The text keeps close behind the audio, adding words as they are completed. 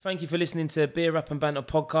Thank you for listening to Beer Rap and Banter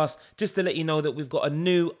podcast. Just to let you know that we've got a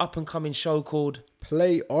new up-and-coming show called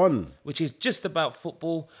Play On, which is just about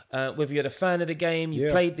football. Whether you're a fan of the game, you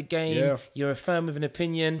played the game, you're a fan with an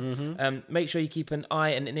opinion, make sure you keep an eye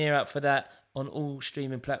and an ear out for that on all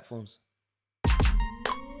streaming platforms.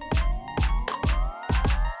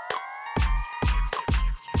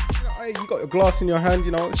 Hey, you got your glass in your hand,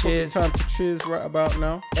 you know. It's Cheers. time to cheers right about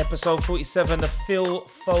now. Episode 47, the Phil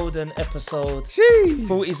Foden episode. Jeez.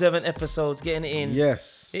 47 episodes, getting it in.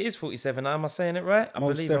 Yes. It is 47. Am I saying it right? I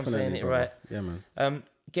Most believe I'm definitely, saying it brother. right. Yeah, man.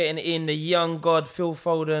 Getting it in, the young god, Phil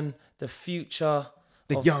Foden, the future.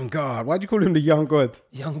 The young god. Why'd you call him the young god?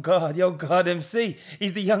 Young guard MC.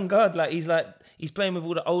 He's the young guard. He's playing with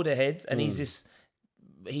all the older heads, and his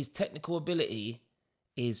technical ability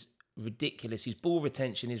is ridiculous. His ball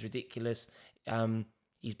retention is ridiculous.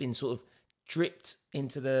 He's been sort of dripped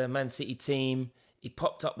into the Man City team. He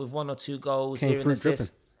popped up with 1 or 2 goals here and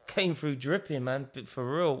assists. Came through dripping, man. But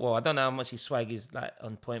for real. Well, I don't know how much his swag is like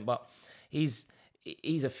on point, but he's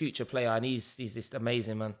a future player, and he's just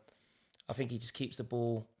amazing, man. I think he just keeps the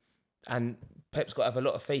ball. And Pep's got to have a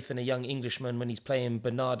lot of faith in a young Englishman when he's playing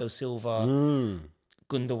Bernardo Silva,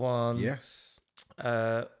 Gundogan, Yes.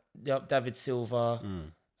 David Silva,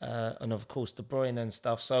 and of course De Bruyne and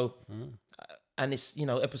stuff. So, and it's,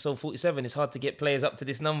 episode 47. It's hard to get players up to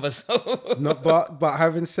this number. So, No, but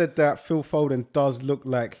having said that, Phil Foden does look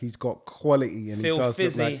like he's got quality, and Phil he does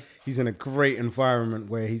Fizzy. look like he's in a great environment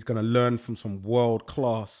where he's going to learn from some world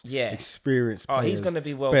class, experienced players. He's going to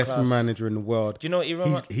be world best class. manager in the world. Do you know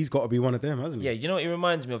what he's got to be one of them, hasn't he? Yeah, you know what he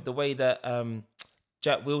reminds me of? The way that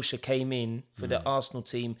Jack Wilshere came in for the Arsenal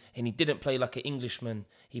team, and he didn't play like an Englishman.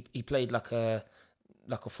 He played like a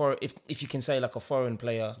foreign, if you can say, like a foreign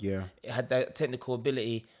player. Yeah. It had that technical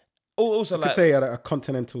ability. Also, You could say he had a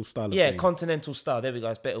continental style of game. continental style. There we go.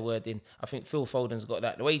 It's better wording. I think Phil Foden's got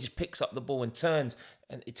that. The way he just picks up the ball and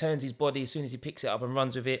he turns his body as soon as he picks it up and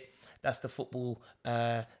runs with it. That's the football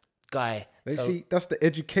guy. See, that's the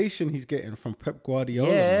education he's getting from Pep Guardiola.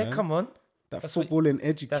 Yeah, man. come on. That's footballing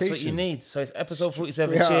education. That's what you need. So it's episode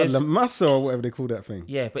 47. Straight out Cheers. of La Massa or whatever they call that thing.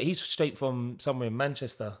 Yeah, but he's straight from somewhere in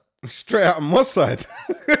Manchester. Straight out of Moss side.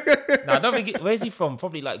 No, I don't think. Where's he from?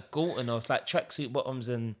 Probably like Gorton, or it's like tracksuit bottoms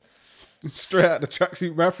and Straight out the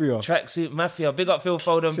tracksuit mafia. tracksuit mafia. Big up Phil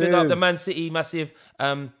Foden. Big up the Cheers. Man City massive.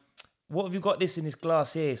 What have you got this in this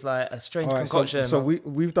glass here? It's like a strange All right, concoction. so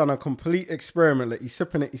we've done a complete experiment. Like he's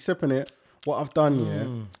sipping it. What I've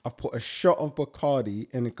done, I've put a shot of Bacardi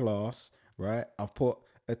in a glass, right? I've put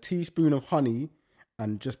a teaspoon of honey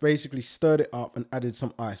and just basically stirred it up and added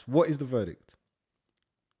some ice. What is the verdict?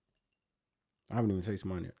 I haven't even tasted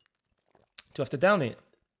mine yet. Do you have to down it?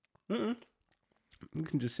 You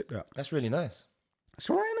can just sip that. That's really nice. It's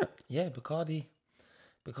all right, innit? Yeah,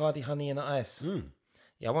 Bacardi, honey, and ice.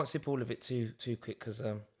 Yeah, I won't sip all of it too quick because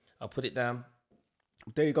I'll put it down.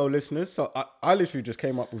 There you go, listeners. So I literally just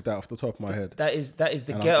came up with that off the top of my head. That is the And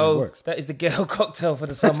it ghetto. works. That is the ghetto cocktail for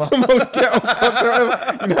the summer. The most ghetto cocktail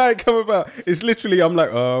ever. You know how it come about? It's literally, I'm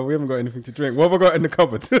like, we haven't got anything to drink. What have I got in the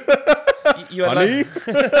cupboard? You had Honey, like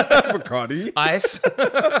Bacardi. ice.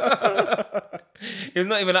 It's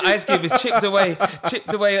not even an ice cube. It's chipped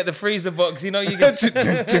away at the freezer box. You know, you get Chipping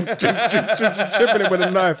it with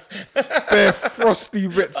a knife. Bare frosty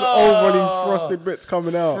bits, overly frosted bits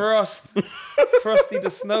coming out. Frosty the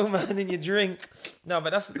Snowman in your drink. No,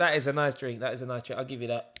 but that is a nice drink. That is a nice drink. I'll give you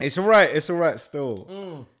that. It's all right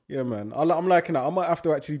still. Yeah, man. I'm liking that. I might have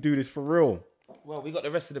to actually do this for real. Well, we got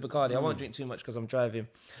the rest of the Bacardi. I won't drink too much because I'm driving.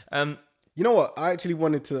 You know what? I actually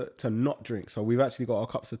wanted to not drink. So we've actually got our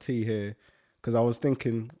cups of tea here. Because I was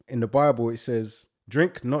thinking, in the Bible, it says,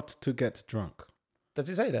 drink not to get drunk. Does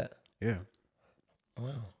it say that? Yeah.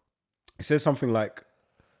 Wow. It says something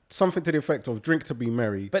to the effect of drink to be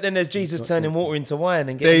merry. But then there's Jesus turning water into wine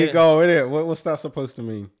and There getting you go, innit? What's that supposed to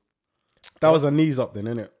mean? That was a knees up then,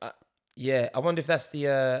 innit? Yeah, I wonder if that's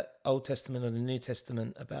the Old Testament or the New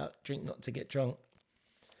Testament about drink not to get drunk.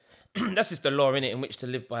 That's just the law, innit, in which to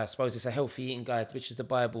live by, I suppose. It's a healthy eating guide, which is the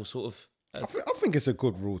Bible sort of. I think it's a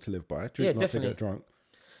good rule to live by. Drink not definitely. to get drunk.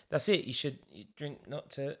 That's it. You should drink not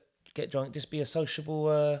to get drunk. Just be a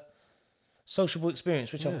sociable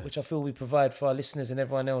experience, which I feel we provide for our listeners and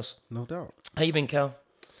everyone else. No doubt. How you been, Cal?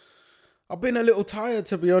 I've been a little tired,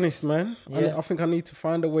 to be honest, man. Yeah. I think I need to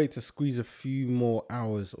find a way to squeeze a few more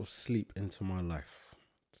hours of sleep into my life.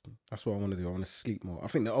 That's what I want to do. I want to sleep more. I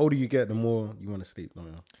think the older you get, the more you want to sleep, don't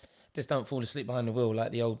you? Just don't fall asleep behind the wheel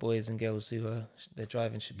like the old boys and girls who they're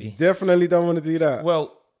driving should be. Definitely don't want to do that.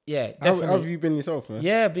 Well, yeah, definitely. How have you been yourself, man?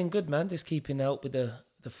 Yeah, I've been good, man. Just keeping up with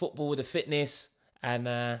the football, with the fitness, and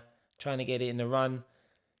trying to get it in the run.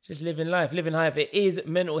 Just living life. It is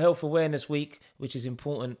Mental Health Awareness Week, which is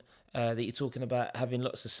important that you're talking about having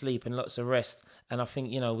lots of sleep and lots of rest. And I think,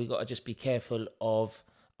 we got to just be careful of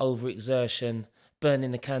overexertion,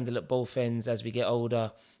 burning the candle at both ends as we get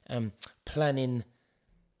older, planning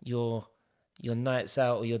your nights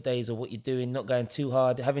out or your days or what you're doing, not going too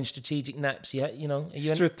hard, having strategic naps.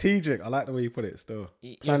 Strategic. I like the way you put it still.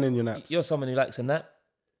 Planning your naps. You're someone who likes a nap?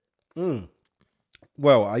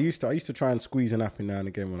 Well, I used to try and squeeze a nap in now and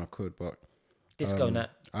again when I could, but Disco nap.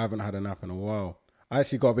 I haven't had a nap in a while. I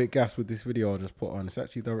actually got a bit gassed with this video I just put on. It's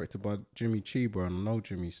actually directed by Jimmy Chiba, and I know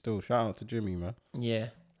Jimmy still. Shout out to Jimmy, man. Yeah.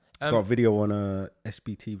 Got a video on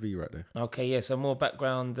SBTV right there. Okay, yeah. So more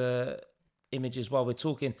background images while we're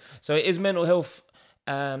talking. So it is Mental Health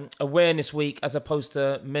Awareness Week as opposed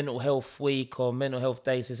to Mental Health Week or Mental Health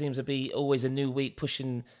Day. So it seems to be always a new week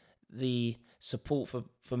pushing the support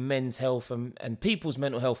for men's health and people's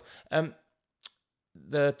mental health.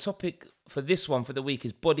 The topic for this one for the week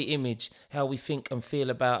is body image, how we think and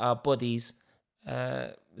feel about our bodies.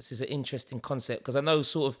 This is an interesting concept because I know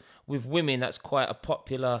sort of with women that's quite a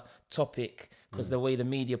popular topic because the way the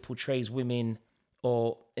media portrays women,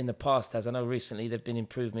 or in the past I know recently there've been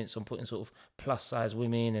improvements on putting sort of plus size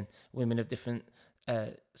women and women of different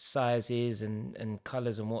sizes and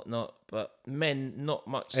colours and whatnot, but men not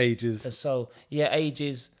much ages. So yeah,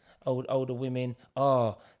 ages. Older women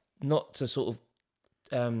are not to sort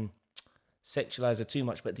of sexualize her too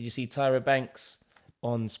much. But did you see Tyra Banks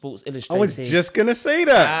on Sports Illustrated? I was just gonna say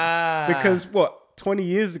that because 20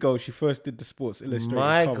 years ago she first did the Sports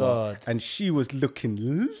Illustrated cover, God, and she was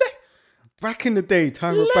looking back in the day.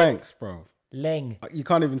 Tyra Banks, bro. Leng. You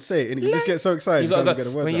can't even say it, and you just get so excited. You gotta get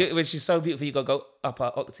the words out. When she's so beautiful, you gotta go up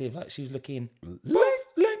her octave. Like she was looking.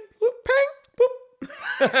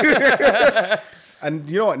 And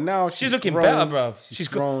you know what? Now she's looking better, bro. She's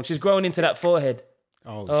grown into that forehead.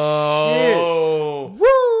 Oh shit!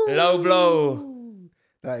 Woo! Low blow.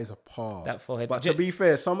 That is a par. That forehead. But to be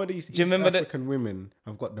fair, some of these East African women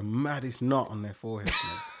have got the maddest knot on their foreheads,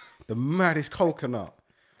 man. The maddest coconut.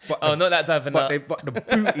 But not that type of nut. But the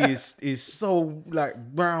booty is so like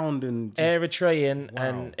round and just, Eritrean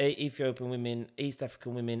and Ethiopian women, East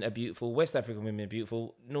African women are beautiful. West African women are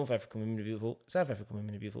beautiful. North African women are beautiful. South African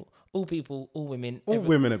women are beautiful. All people, all women. All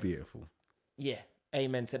women are beautiful. Yeah,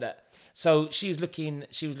 amen to that. So she was looking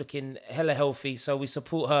hella healthy. So we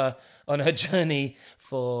support her on her journey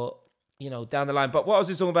for down the line. But what I was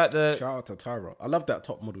just talking about shout out to Tyra. I love that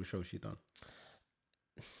top model show she done.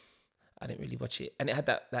 I didn't really watch it. And it had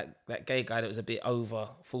that gay guy that was a bit over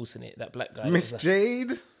forcing it, that black guy. Miss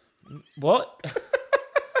Jade? What?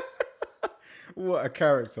 What a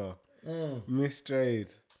character. Miss Jade.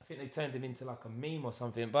 I think they turned him into like a meme or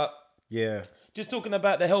something. But yeah. Just talking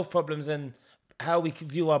about the health problems and how we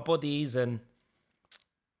view our bodies and,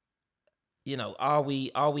 are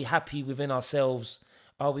we happy within ourselves?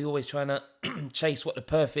 Are we always trying to chase what the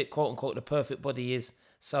perfect, quote unquote, the perfect body is?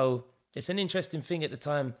 So it's an interesting thing at the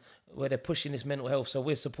time where they're pushing this mental health. So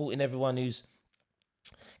we're supporting everyone who's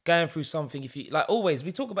going through something. If you like, always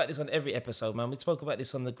we talk about this on every episode, man. We spoke about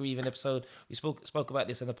this on the grieving episode. We spoke about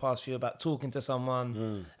this in the past few about talking to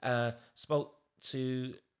someone. Spoke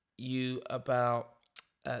to you about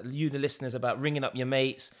you, the listeners, about ringing up your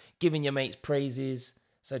mates, giving your mates praises.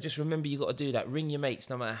 So just remember, you got to do that. Ring your mates,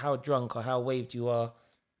 no matter how drunk or how waved you are.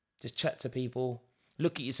 Just chat to people.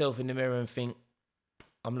 Look at yourself in the mirror and think,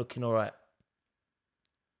 I'm looking all right.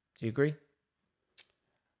 Do you agree?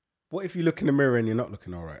 What if you look in the mirror and you're not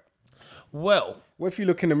looking all right? Well, what if you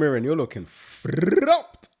look in the mirror and you're looking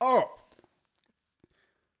flopped up?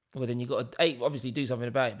 Well, then you got to obviously do something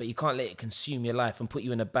about it, but you can't let it consume your life and put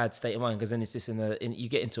you in a bad state of mind, because then it's just you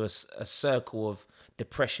get into a circle of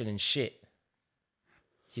depression and shit.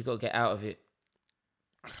 So you got to get out of it.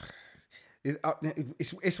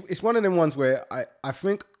 It's one of them ones where I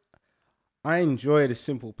think I enjoy the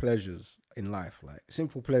simple pleasures in life, like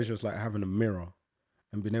simple pleasures like having a mirror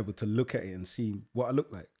and being able to look at it and see what I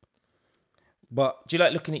look like. But do you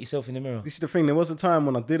like looking at yourself in the mirror? This is the thing. There was a time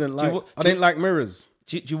when I didn't like mirrors.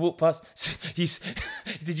 Do you walk past?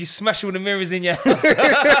 Did you smash all the mirrors in your house?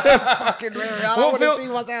 Fucking mirror! I don't want to see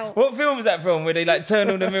myself. What film is that from? Where they like turn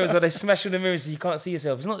all the mirrors, or they smash all the mirrors so you can't see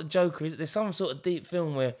yourself? It's not the Joker, is it? There's some sort of deep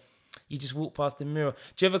film where you just walk past the mirror.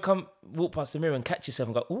 Do you ever walk past the mirror and catch yourself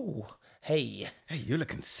and go, "Ooh, hey, you're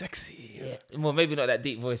looking sexy. yeah. Well, maybe not that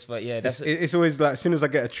deep voice, but yeah, that's It's always like, as soon as I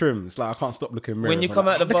get a trim, it's like I can't stop looking in the mirror. When you I'm come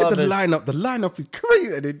like, out the look barbers- at the lineup is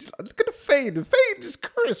crazy. And look at the fade is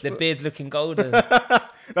crisp. the beard's looking golden.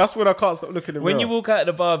 That's when I can't stop looking in the When mirror. you walk out of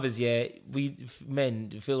the barbers, yeah, we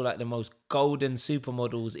men feel like the most golden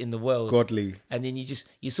supermodels in the world. Godly, And then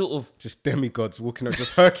you sort of just demigods walking up,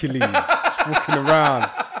 just Hercules, just walking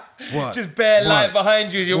around. What? just bare light What?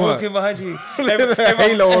 behind you as you're What? walking behind you.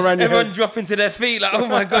 Halo around your everyone head. dropping to their feet like, oh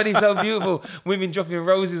my God, he's so beautiful. Women dropping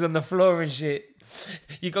roses on the floor and shit.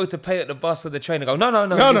 You go to pay at the bus or the train and go, no.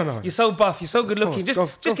 No. You're so buff, you're so good looking. go,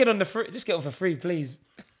 Just get on just get on for free, please.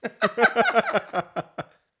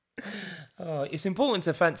 Oh, it's important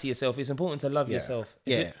to fancy yourself. It's important to love yourself.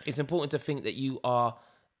 It's important to think that you are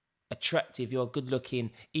attractive. You're good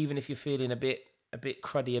looking, even if you're feeling a bit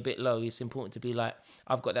cruddy, a bit low. It's important to be like,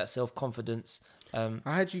 I've got that self-confidence.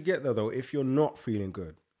 How'd you get there though if you're not feeling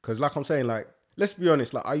good? Because like I'm saying, like, let's be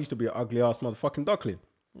honest, like I used to be an ugly ass motherfucking duckling.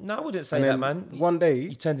 No, I wouldn't say And that, then man. one day,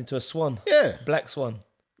 You turned into a swan. yeah. Black swan.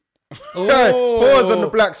 Hey, pause on the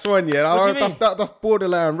black swan, yeah. What do you mean? That's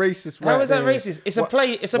borderline racist. How right is that there. racist? It's a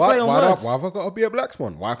play. It's a Why, play on why, words, why have I got to be a black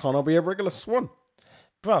swan? Why can't I be a regular swan?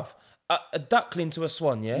 bruv. A duckling to a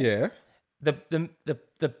swan, yeah. Yeah.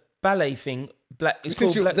 The ballet thing. It's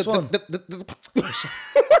called Black Swan.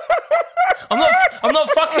 I'm not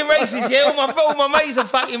fucking racist, yeah. All my mates are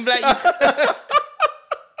fucking black.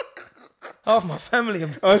 Half my family.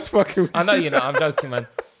 I was fucking. I know you're not. I'm joking, man.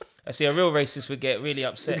 I see a real racist would get really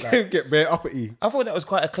upset. Like, Get bare uppity. I thought that was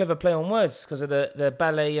quite a clever play on words because of the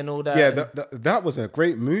ballet and all that. Yeah, that was a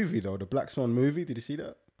great movie though. The Black Swan movie. Did you see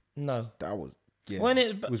that? No. That was When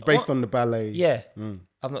It was based on the ballet. Yeah.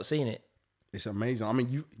 I've not seen it. It's amazing. I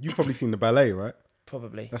mean, you've probably seen the ballet, right?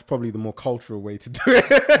 Probably. That's probably the more cultural way to do it.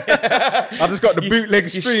 I just got the bootleg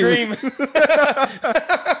stream.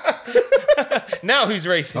 Now who's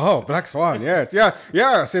racist? Oh, Black Swan, yes.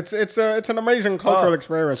 It's an amazing cultural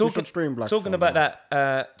experience. You should stream Black talking Swan. about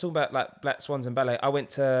that, talking about like Black Swans and ballet. I went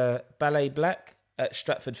to Ballet Black at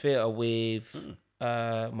Stratford Theatre with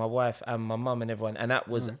my wife and my mum and everyone, and that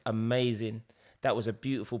was amazing. That was a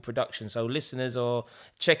beautiful production. So listeners, or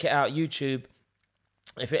check it out YouTube.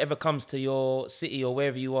 If it ever comes to your city or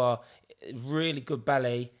wherever you are, really good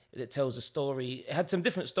ballet that tells a story. It had some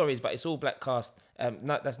different stories, but it's all black cast.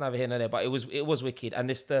 That's neither here nor there, but it was wicked. And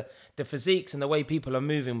the physiques and the way people are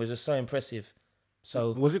moving was just so impressive.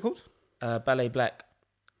 So What's it called? Ballet Black.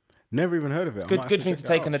 Never even heard of it. I might have Good thing to check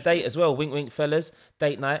take that on a out. date as well. Wink, wink, fellas.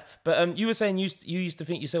 Date night. But you were saying you used to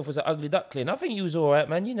think yourself was an ugly duckling. I think you was all right,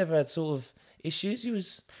 man. You never had sort of issues. You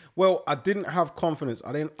was... Well, I didn't have confidence.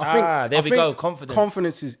 I think there we go, confidence.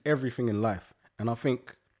 Confidence is everything in life, and I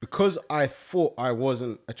think because I thought I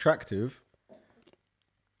wasn't attractive,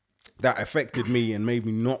 that affected me and made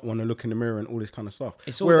me not want to look in the mirror and all this kind of stuff.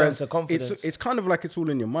 It's all down to confidence. It's kind of like it's all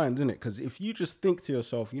in your mind, isn't it? Because if you just think to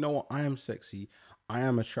yourself, you know what, I am sexy, I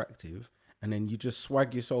am attractive, and then you just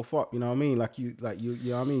swag yourself up, you know what I mean? Like you know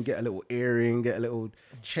what I mean? Get a little earring, get a little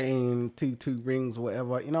chain, two rings,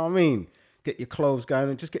 whatever, you know what I mean? Get your clothes going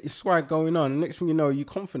and just get your swag going on. And next thing you know, your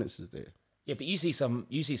confidence is there. Yeah, but you see some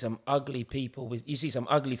ugly people you see some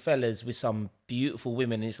ugly fellas with some beautiful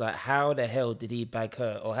women. And it's like, how the hell did he bag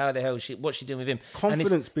her, or how the hell what's she doing with him?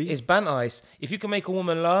 Confidence, and it's banter ice. If you can make a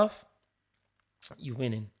woman laugh, you're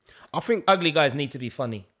winning. I think Ugly guys need to be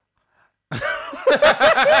funny.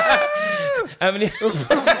 How many?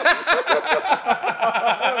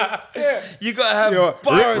 You gotta have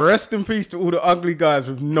bars. Rest in peace to all the ugly guys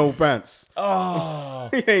with no pants. Oh,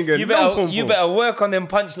 He ain't got you no pum you pum. better work on them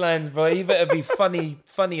punchlines, bro. You better be funny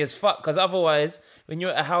as fuck. Because otherwise, when you're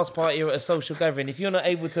at a house party or at a social gathering, if you're not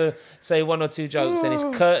able to say one or two jokes, then it's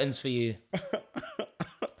curtains for you.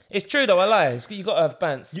 It's true though. I lie. You gotta have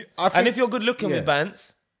bants. And if you're good looking with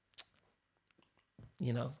bants,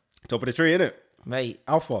 you know, Top of the tree, innit? mate,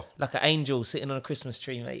 Alpha, like an angel sitting on a Christmas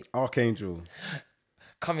tree, mate, Archangel,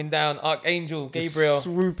 coming down, Archangel Gabriel.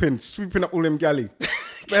 swooping up all them galley.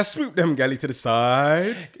 Better swoop them galley to the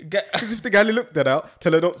side. Because if the galley looked that out,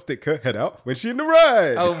 tell her don't stick her head out when she in the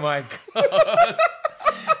ride. Oh my god.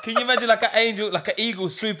 Can you imagine like an angel, like an eagle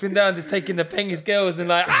swooping down, just taking the pengiest girls and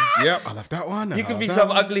like, ah! Yep, I love that one. You could be some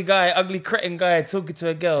ugly cretin guy talking to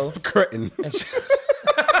a girl. cretin.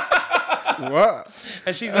 What?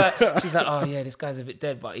 And she's like, oh yeah, this guy's a bit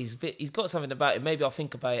dead, but he's got something about him. Maybe I'll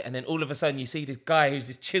think about it. And then all of a sudden you see this guy who's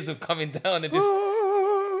this chisel coming down and just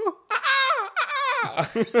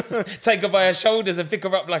take her by her shoulders and pick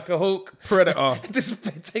her up like a hawk. Predator. Just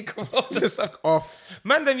take her off. Just off.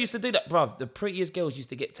 Man, them used to do that, bruv. The prettiest girls used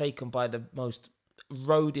to get taken by the most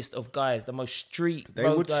roadest of guys, the most street They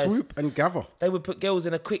road would guys. swoop and gather. They would put girls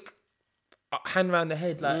in a quick hand round the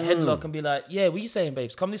head, like headlock, and be like, "Yeah, what are you saying,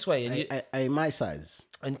 babes? Come this way." And Hey, my size.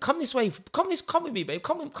 and come this way, come with me, babe.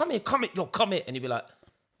 Come here, come it. And you'd be like,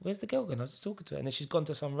 "Where's the girl going? I was just talking to her." And then she's gone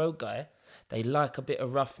to some road guy. They like a bit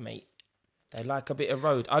of rough, mate. They like a bit of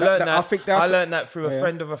road. I learned that through a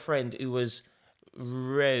friend of a friend who was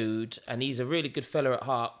road, and he's a really good fella at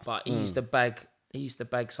heart, but he used to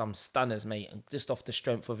bag some stunners, mate, and just off the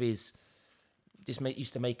strength of his,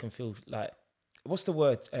 used to make him feel like, what's the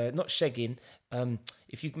word? Not shegging.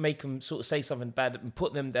 If you can make them sort of say something bad and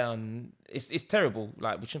put them down, it's terrible.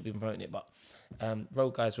 Like, we shouldn't be promoting it, but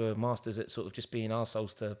road guys were masters at sort of just being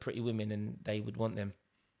arseholes to pretty women, and they would want them.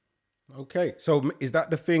 Okay, so is that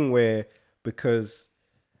the thing where, because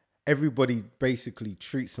everybody basically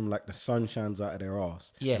treats them like the sun shines out of their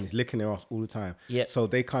ass, and is licking their ass all the time, so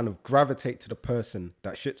they kind of gravitate to the person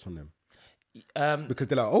that shits on them, because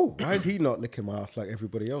they're like, oh, why is he not licking my ass like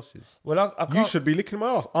everybody else is? Well, I can't, you should be licking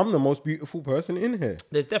my ass. I'm the most beautiful person in here.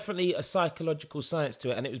 There's definitely a psychological science to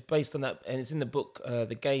it, and it was based on that, and it's in the book,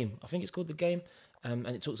 The Game. I think it's called The Game, and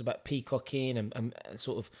it talks about peacocking and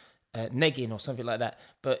sort of negging or something like that.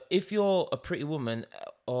 But if you're a pretty woman,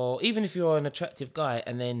 or even if you're an attractive guy,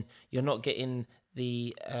 and then you're not getting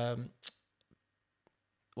the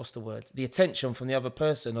what's the word, the attention from the other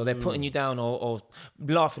person, or they're putting you down, or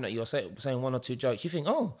laughing at you, or saying one or two jokes, you think,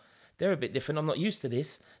 oh, they're a bit different, I'm not used to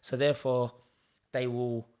this, so therefore they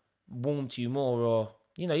will warm to you more, or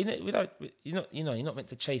you're not meant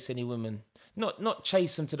to chase any woman, not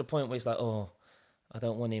chase them to the point where it's like, oh, I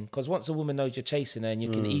don't want him. Because once a woman knows you're chasing her and you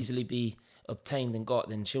can easily be obtained and got,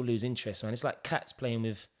 then she'll lose interest, man. It's like cats playing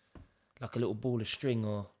with like a little ball of string,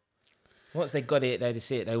 or once they got it, they just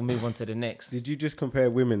see it, they'll move on to the next. Did you just compare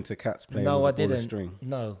women to cats playing with a ball of string?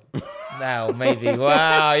 No. Now, maybe.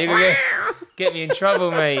 Wow, you're going to get me in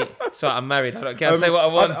trouble, mate. So I'm married. I don't care. I say what I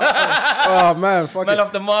want. Oh, man. Fuck man it.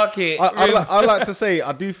 off the market. I like to say,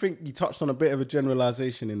 I do think you touched on a bit of a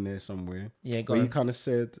generalization in there somewhere. Yeah, go where on. you kind of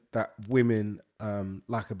said that women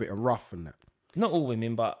like a bit of rough and that. Not all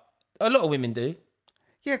women, but a lot of women do.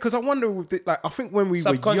 Yeah, because I wonder, I think when we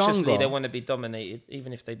were younger... Subconsciously, they want to be dominated,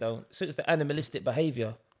 even if they don't. So it's the animalistic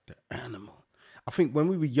behaviour. The animal. I think when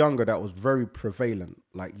we were younger, that was very prevalent.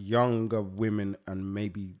 Like younger women and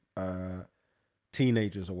maybe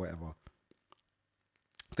teenagers or whatever.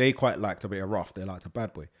 They quite liked a bit of rough. They liked a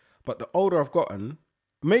bad boy. But the older I've gotten,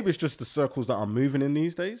 maybe it's just the circles that I'm moving in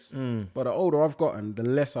these days. But the older I've gotten, the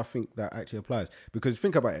less I think that actually applies. Because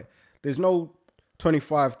think about it. There's no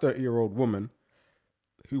 25, 30-year-old woman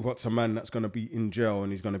who wants a man that's going to be in jail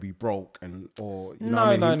and he's going to be broke, and or you know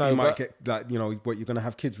what I mean? He might get like, you know, but you're going to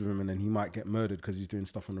have kids with him and then he might get murdered because he's doing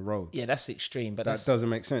stuff on the road. Yeah, that's extreme, but that doesn't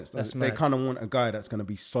make sense. They kind of want a guy that's going to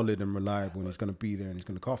be solid and reliable and he's going to be there and he's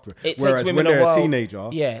going to look after it. Whereas when they're a teenager,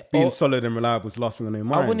 being solid and reliable is the last thing on their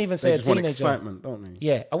mind. I wouldn't even say they a just teenager. Want excitement, don't they?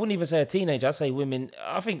 Yeah, I wouldn't even say a teenager. I'd say women.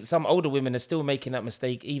 I think some older women are still making that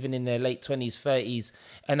mistake, even in their late 20s, 30s.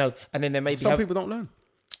 I know, and then they maybe some people don't learn.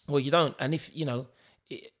 Well, you don't, and if you know.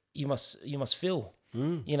 You must feel,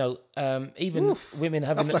 you know, even women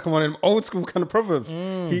having... That's like one of them old school kind of proverbs.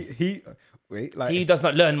 He does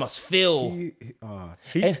not learn, must feel. He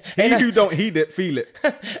who don't heed it, feel it.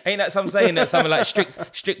 Ain't that some saying that something like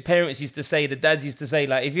strict parents used to say, the dads used to say,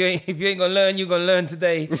 like, if you ain't gonna learn, you're gonna learn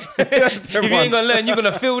today. If you ain't gonna learn, you're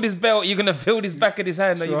gonna feel this belt, you're gonna feel this back of this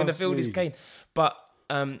hand, or you're gonna feel this cane. But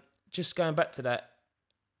just going back to that,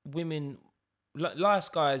 women... Nice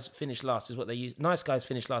guys finish last is what they use. Nice guys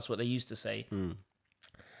finish last, what they used to say. And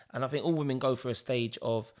I think all women go through a stage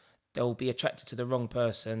of they'll be attracted to the wrong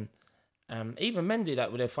person. Even men do that,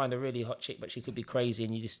 where they find a really hot chick, but she could be crazy,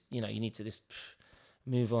 and you just, you know, you need to just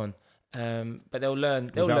move on. But they'll learn.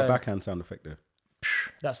 Is that a backhand sound effect there?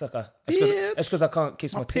 That's like a. It's because I can't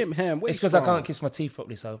kiss my teeth. It's because I can't kiss my teeth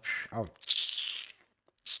properly, so I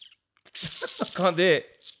can't do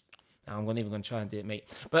it. I'm not even going to try and do it, mate.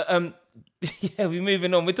 But yeah, we're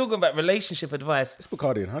moving on. We're talking about relationship advice. It's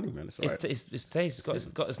Bacardi and honey, man. It's all right. It's taste. It's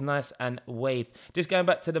got us nice and waved. Just going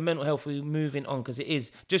back to the mental health, we're moving on because it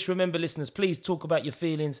is. Just remember, listeners, please talk about your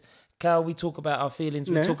feelings. Cal, we talk about our feelings.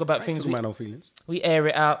 We talk about things. No feelings. We air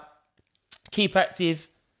it out. Keep active.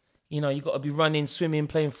 You know, you got to be running, swimming,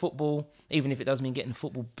 playing football, even if it does mean getting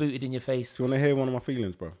football booted in your face. Do you want to hear one of my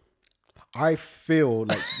feelings, bro? I feel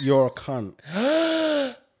like you're a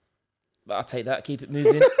cunt. But I'll take that. Keep it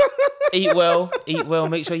moving. Eat well.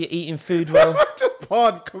 Make sure you're eating food well. Just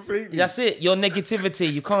hard completely. That's it. Your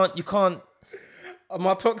negativity. You can't. Am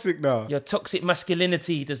I toxic now? Your toxic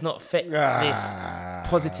masculinity does not affect this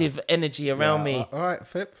positive energy around me. All right,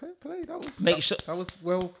 fair play. That was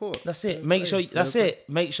well put. That's it. Make sure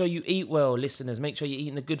you eat well, listeners. Make sure you're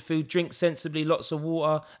eating the good food. Drink sensibly. Lots of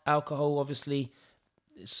water, alcohol, obviously,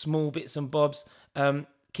 small bits and bobs.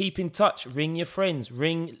 Keep in touch. Ring your friends.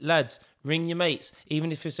 Ring lads. Ring your mates.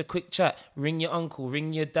 Even if it's a quick chat. Ring your uncle.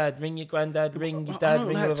 Ring your dad. Ring your granddad. Ring your dad. I don't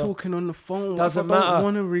ring like whoever. talking on the phone. Doesn't I matter. don't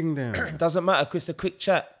want to ring them. Doesn't matter, Chris. A quick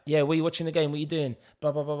chat. Yeah, where you watching the game? What you doing?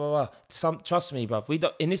 Blah blah blah blah blah. Trust me, bruv. We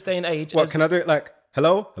don't, in this day and age. What can I do it like?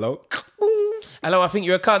 Hello. Hello, I think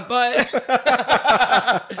you're a cunt. Bye.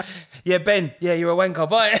 Yeah, Ben. Yeah, you're a wanker.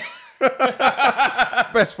 Bye.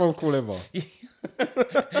 Best phone call ever.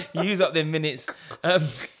 You use up them minutes.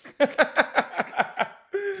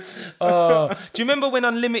 Oh, do you remember when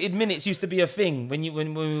unlimited minutes used to be a thing when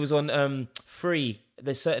we was on free?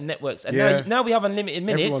 There's certain networks, and now we have unlimited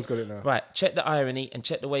minutes. Everyone's got it now. Right, check the irony and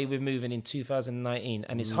check the way we're moving in 2019,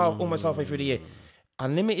 and it's almost halfway through the year.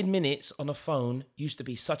 Unlimited minutes on a phone used to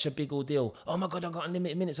be such a big ordeal. Oh my God, I got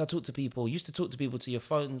unlimited minutes. I talk to people. You used to talk to people till your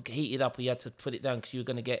phone heated up or you had to put it down because you were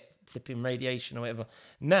going to get flipping radiation or whatever.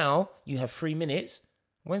 Now you have 3 minutes.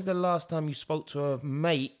 When's the last time you spoke to a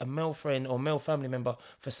mate, a male friend or male family member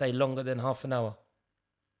for, say, longer than half an hour?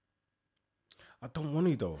 I don't want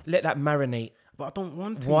to, though. Let that marinate. But I don't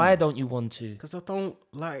want to. Why don't you want to? Because I don't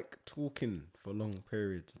like talking for long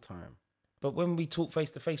periods of time. But when we talk face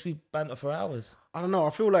to face, we banter for hours. I don't know. I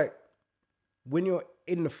feel like when you're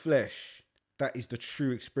in the flesh, that is the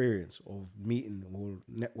true experience of meeting or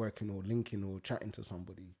networking or linking or chatting to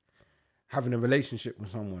somebody, having a relationship with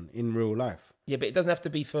someone in real life. Yeah, but it doesn't have to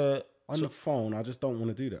be for... On the phone, I just don't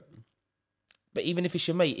want to do that. But even if it's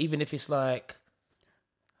your mate, even if it's like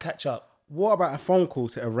catch up. What about a phone call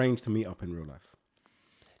to arrange to meet up in real life?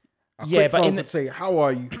 Yeah, but in say, how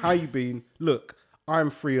are you? How you been? Look, I'm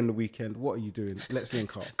free on the weekend. What are you doing? Let's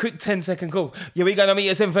link up. Quick 10-second call. Yeah, we gonna meet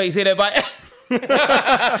at 7:30. See you there, bye.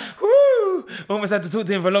 Woo! Almost had to talk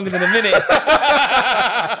to him for longer than a minute.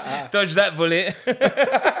 Dodge that bullet.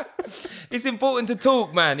 It's important to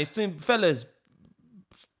talk, man. It's to fellas,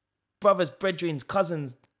 brothers, brethren,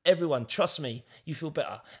 cousins, everyone. Trust me, you feel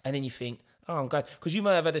better. And then you think, oh, I'm glad. Because you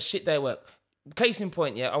might have had a shit day at work. Case in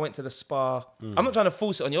point, yeah, I went to the spa. I'm not trying to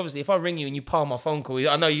force it on you. Obviously, if I ring you and you palm my phone call,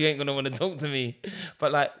 I know you ain't gonna want to talk to me.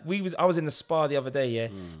 But like, I was in the spa the other day, yeah,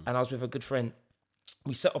 and I was with a good friend.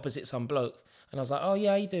 We sat opposite some bloke, and I was like, "Oh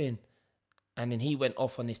yeah, how you doing?" And then he went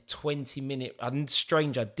off on this 20-minute. A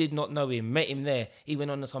stranger, did not know him, met him there. He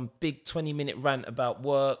went on some big 20-minute rant about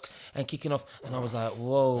work and kicking off, and I was like,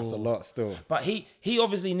 "Whoa, that's a lot still." But he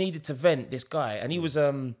obviously needed to vent, this guy, and he was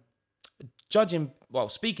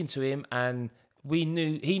speaking to him, and he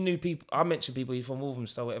knew people. I mentioned people, he's from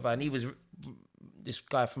Walthamstow, whatever, and he was this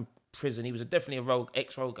guy from prison. He was definitely a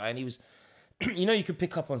ex-rogue guy, and he was, you could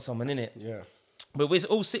pick up on someone, innit? Yeah. But we're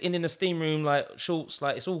all sitting in the steam room, like shorts,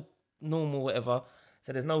 like it's all normal, whatever.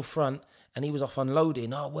 So there's no front, and he was off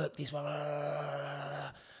unloading. Oh, work this, blah, blah, blah, blah.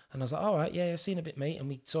 And I was like, all right, yeah, I've seen a bit, mate. And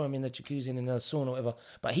we saw him in the jacuzzi and in the sauna, whatever.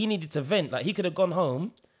 But he needed to vent. Like, he could have gone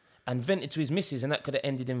home and vented to his missus, and that could have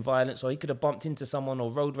ended in violence, or he could have bumped into someone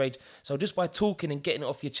or road rage. So just by talking and getting it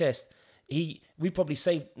off your chest, we probably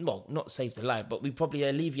not saved a life, but we probably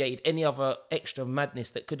alleviated any other extra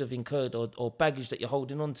madness that could have incurred or baggage that you're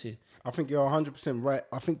holding on to. I think you're 100% right.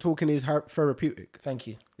 I think talking is therapeutic. Thank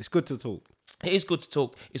you. It's good to talk. It is good to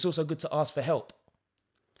talk. It's also good to ask for help.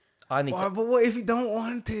 But what if you don't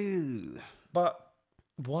want to? But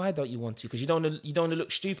why don't you want to? Because you don't want to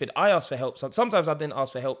look stupid. I ask for help. Sometimes I didn't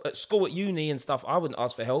ask for help. At school, at uni and stuff, I wouldn't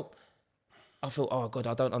ask for help. I feel, oh God,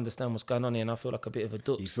 I don't understand what's going on here, and I feel like a bit of a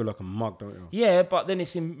dutz. You feel like a mug, don't you? Yeah, but then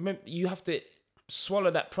you have to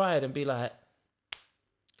swallow that pride and be like,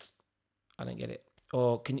 I don't get it.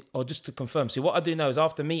 Or just to confirm. See, what I do now is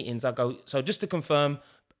after meetings, I go, so just to confirm,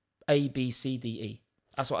 A, B, C, D, E.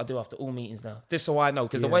 That's what I do after all meetings now. Just so I know.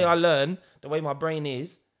 Because the way I learn, the way my brain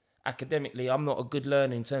is, academically, I'm not a good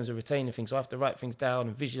learner in terms of retaining things. So I have to write things down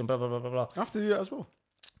and vision, blah, blah, blah, blah, blah. I have to do that as well.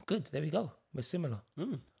 Good. There we go. We're similar.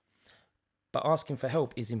 But asking for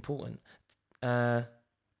help is important.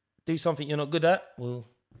 Do something you're not good at. Well,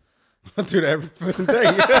 I do that every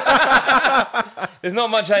day. There's not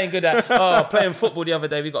much I ain't good at. Oh, playing football the other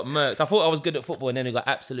day, we got murked. I thought I was good at football, and then we got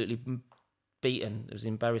absolutely beaten. It was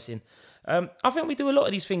embarrassing. I think we do a lot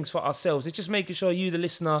of these things for ourselves. It's just making sure you, the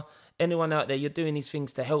listener, anyone out there, you're doing these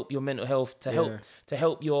things to help your mental health, to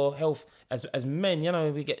help your health as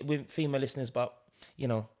men. We get female listeners, but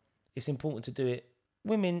it's important to do it.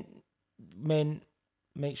 Women, men,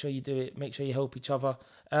 make sure you do it. Make sure you help each other.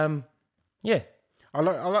 I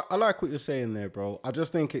like what you're saying there, bro. I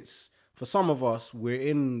just think it's, for some of us, we're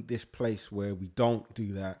in this place where we don't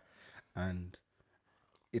do that, and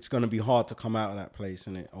it's gonna be hard to come out of that place,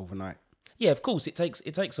 innit, overnight. Yeah, of course, it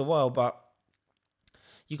takes a while, but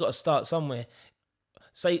you got to start somewhere.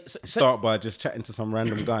 Say Start by just chatting to some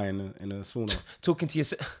random guy in a sauna. talking to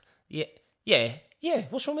yourself. Yeah.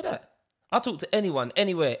 What's wrong with that? I'll talk to anyone,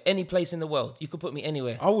 anywhere, any place in the world. You could put me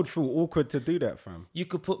anywhere. I would feel awkward to do that, fam. You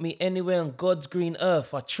could put me anywhere on God's green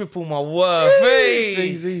earth. I triple my worth. Jeez, Hey!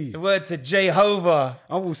 Jay-Z. Word to Jehovah.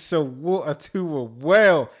 I will sell water to a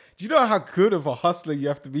whale. Do you know how good of a hustler you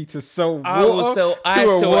have to be to sell water I will sell to ice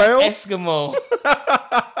a to whale? an Eskimo.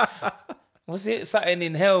 Was it something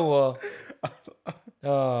in hell or?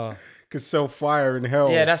 Oh, Could sell fire in hell.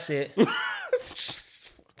 yeah, that's it.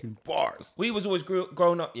 Fucking bars. We was always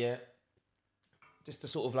grown up, yeah. Just to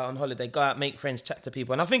sort of like on holiday, go out, make friends, chat to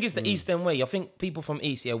people. And I think it's the East End way. I think people from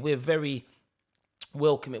East, yeah, we're very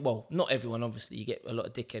welcoming. Well, not everyone, obviously. You get a lot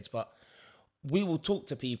of dickheads, but we will talk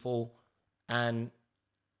to people and,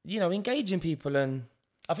 you know, engage in people. And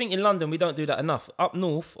I think in London, we don't do that enough. Up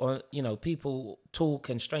north, or, you know, people talk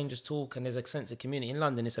and strangers talk and there's a sense of community. In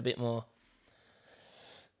London, it's a bit more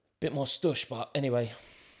stush. But anyway,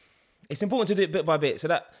 it's important to do it bit by bit. So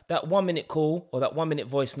that 1 minute call or that 1 minute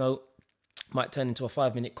voice note might turn into a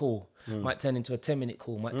 5 minute call, might turn into a 10-minute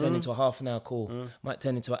call, might turn into a half an hour call, might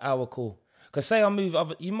turn into an hour call. Because say I move,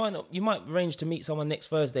 you might arrange to meet someone next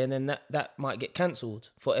Thursday, and then that might get cancelled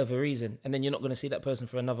for whatever reason, and then you're not going to see that person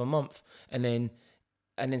for another month, and then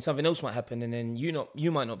something else might happen, and then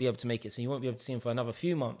you might not be able to make it, so you won't be able to see him for another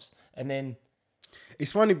few months, and then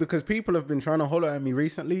It's funny because people have been trying to holler at me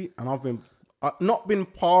recently, and I've not been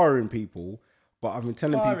parring people, but I've been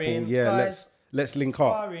telling people, yeah, guys, let's link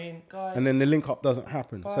up. Parring, guys. And then the link up doesn't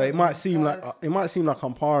happen. So it might seem like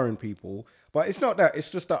I'm parring people, but it's not that.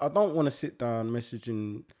 It's just that I don't want to sit down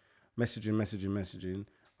messaging.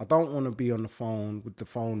 I don't want to be on the phone with the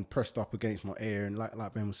phone pressed up against my ear, and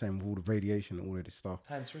like Ben was saying, with all the radiation and all of this stuff.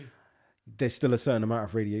 Hands free. There's still a certain amount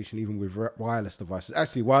of radiation even with wireless devices.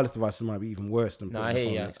 Actually, wireless devices might be even worse than. No, I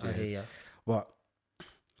hear you. But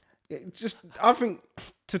it just, I think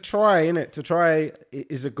to try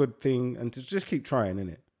is a good thing, and to just keep trying,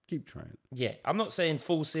 innit? Keep trying. Yeah, I'm not saying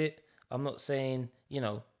force it. I'm not saying, you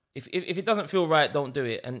know, if it doesn't feel right, don't do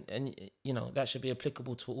it. And you know, that should be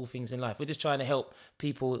applicable to all things in life. We're just trying to help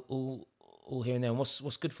people all here and there. And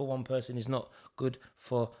what's good for one person is not good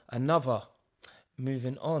for another.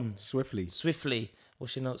 Moving on. Swiftly.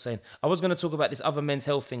 What's your note saying? I was going to talk about this other men's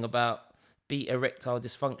health thing about erectile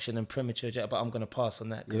dysfunction and premature ejaculation, but I'm going to pass on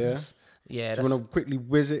that. Yeah. Do you want to quickly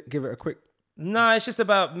give it a quick? No, it's just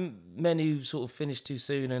about men who sort of finish too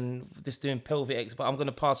soon and just doing pelvic X, but I'm going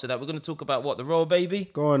to pass with that. We're going to talk about what? The royal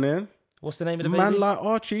baby? Go on then. What's the name of the Man baby? like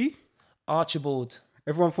Archie. Archibald.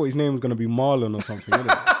 Everyone thought his name was going to be Marlon or something,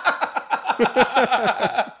 innit?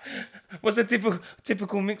 What's a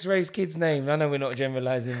typical mixed race kid's name? I know we're not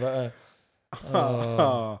generalising, but...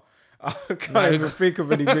 I can't even think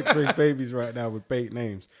of any mixed race babies right now with bait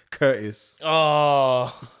names. Curtis.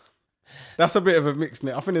 Oh... That's a bit of a mixed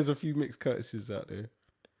name. I think there's a few mixed Curtises out there.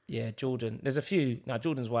 Yeah, Jordan. There's a few. Now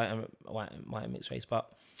Jordan's white and mixed race,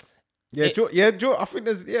 but I think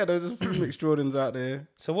there's a few mixed Jordans out there.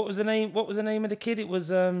 So what was the name? What was the name of the kid? It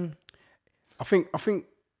was I think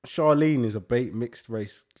Charlene is a bait mixed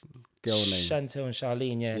race girl name. Chantel and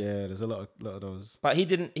Charlene. Yeah. Yeah, there's a lot of those. But he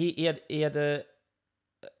didn't. He had a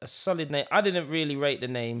solid name. I didn't really rate the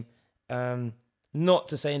name. Not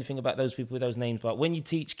to say anything about those people with those names, but when you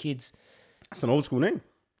teach kids. That's an old school name.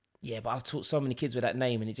 Yeah, but I've taught so many kids with that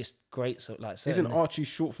name, and it just grates up like. Isn't Archie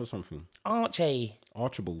short for something? Archie.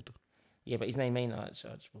 Archibald. Yeah, but his name ain't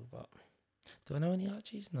Archibald. But do I know any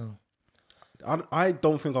Archies? No. I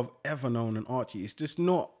don't think I've ever known an Archie. It's just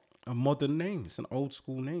not a modern name. It's an old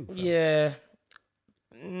school name. Fam. Yeah.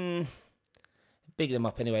 Big them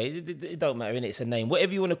up anyway. It don't matter, innit? It's a name.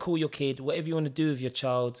 Whatever you want to call your kid, whatever you want to do with your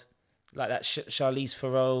child, like that Charlize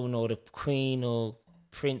Theron or the Queen or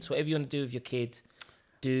Prince, whatever you want to do with your kid,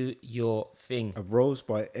 do your thing. A rose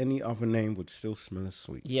by any other name would still smell as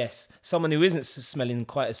sweet. Yes. Someone who isn't smelling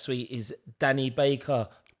quite as sweet is Danny Baker.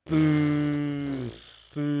 Boo.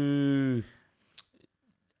 Boo.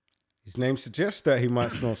 His name suggests that he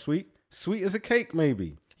might smell sweet. Sweet as a cake,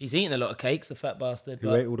 maybe. He's eating a lot of cakes, the fat bastard.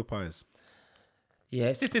 Who ate all the pies. Yeah,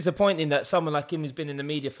 it's just disappointing that someone like him who's been in the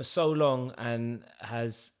media for so long and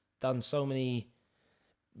has done so many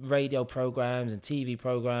radio programs and TV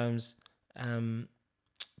programs,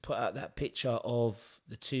 put out that picture of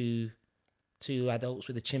the two adults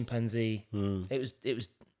with a chimpanzee. It was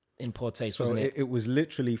in poor taste, wasn't it? It was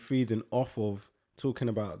literally feeding off of talking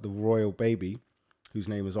about the royal baby, whose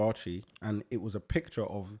name is Archie, and it was a picture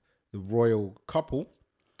of the royal couple,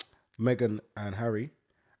 Meghan and Harry,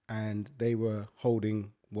 and they were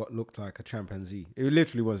holding what looked like a chimpanzee. It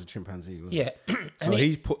literally was a chimpanzee. Wasn't it? Yeah. So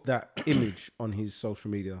he's put that image on his social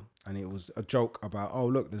media, and it was a joke about, oh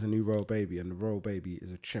look, there's a new royal baby, and the royal baby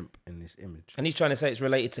is a chimp in this image. And he's trying to say it's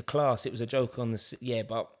related to class. It was a joke on the... Yeah,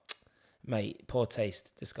 but, mate, poor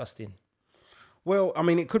taste. Disgusting. Well, I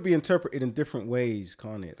mean, it could be interpreted in different ways,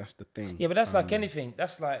 can't it? That's the thing. Yeah, but that's like anything.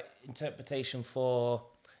 That's like interpretation for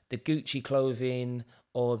the Gucci clothing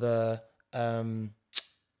or the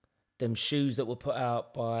them shoes that were put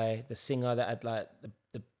out by the singer that had like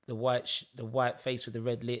the white face with the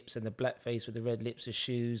red lips and the black face with the red lips of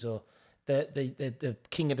shoes, or the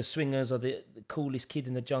king of the swingers, or the coolest kid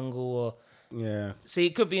in the jungle, or Yeah. see,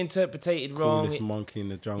 it could be interpreted wrong. Coolest monkey in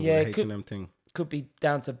the jungle, Yeah, the H&M thing. Could be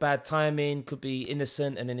down to bad timing, could be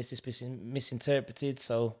innocent, and then it's just misinterpreted.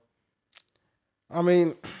 So I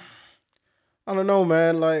mean, I don't know,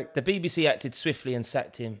 man. Like, the BBC acted swiftly and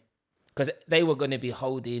sacked him because they were going to be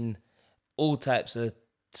holding all types of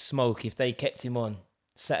smoke if they kept him on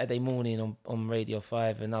Saturday morning on Radio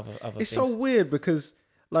 5 and other it's things. so weird because,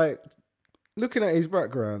 like, looking at his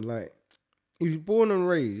background, like, he was born and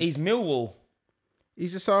raised. He's Millwall.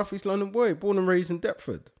 He's a South East London boy, born and raised in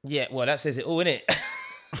Deptford. Yeah, well, that says it all, innit?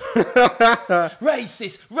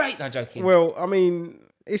 Racist, right? No, joking. Well, I mean,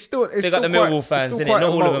 it's still... It's They got still the quite- Millwall it's fans, still innit? quite Not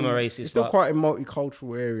a all of them multi- are racist, It's still but- quite a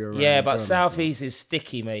multicultural area. Around Yeah, but Bermondsey. South East is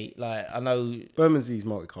sticky, mate. Like, I know Bermondsea's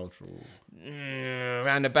multicultural.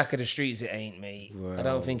 around the back of the streets it ain't, mate. I don't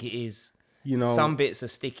Well, think it is. You know... Some bits are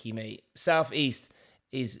sticky, mate. South East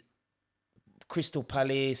is Crystal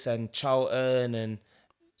Palace and Charlton and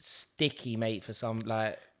sticky, mate, for some,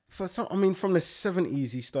 like... For some, I mean, from the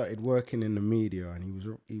 70s, he started working in the media, and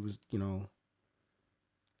he was, you know,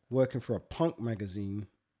 working for a punk magazine,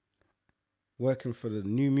 working for the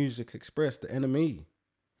New Music Express, the NME,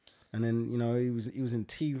 and then, you know, he was in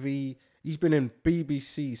TV. He's been in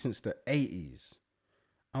BBC since the 80s.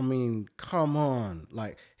 I mean, come on,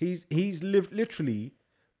 like he's literally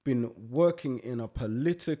been working in a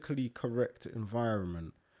politically correct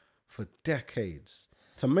environment for decades.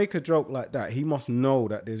 To make a joke like that, he must know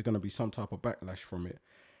that there's going to be some type of backlash from it.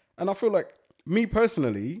 And I feel like, me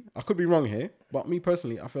personally, I could be wrong here, but me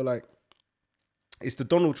personally, I feel like it's the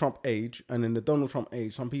Donald Trump age. And in the Donald Trump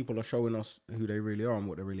age, some people are showing us who they really are and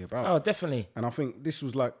what they're really about. Oh, definitely. And I think this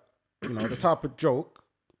was like, you know, the type of joke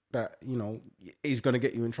that, you know, is going to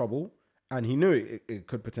get you in trouble. And he knew it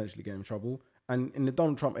could potentially get him in trouble. And in the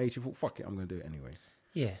Donald Trump age, he thought, fuck it, I'm going to do it anyway.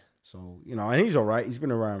 Yeah. So, you know, and he's all right. He's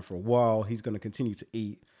been around for a while. He's going to continue to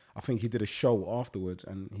eat. I think he did a show afterwards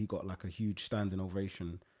and he got like a huge standing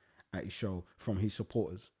ovation at his show from his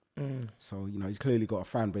supporters. So, you know, he's clearly got a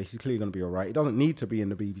fan base. He's clearly going to be all right. He doesn't need to be in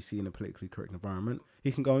the BBC in a politically correct environment.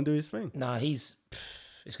 He can go and do his thing. Nah, it's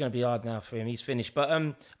going to be hard now for him. He's finished. But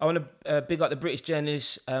I want to big up the British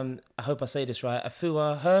journalist. I hope I say this right.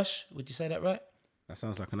 Afua Hirsch. Would you say that right? That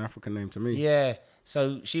sounds like an African name to me. Yeah.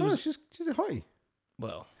 So she was... she's a hottie.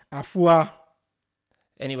 Well... Afua.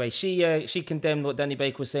 Anyway, she condemned what Danny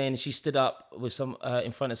Baker was saying. She stood up with some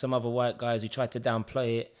in front of some other white guys who tried to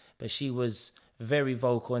downplay it, but she was very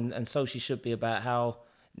vocal, and so she should be, about how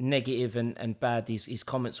negative and bad his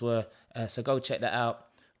comments were. So go check that out.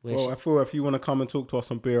 Well, Afua, if you want to come and talk to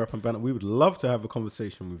us on Beer Up and Banter, we would love to have a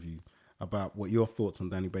conversation with you about what your thoughts on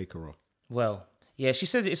Danny Baker are. Well, yeah, she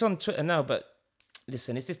says it's on Twitter now, but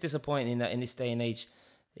listen, it's just disappointing that in this day and age,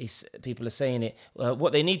 people are saying it.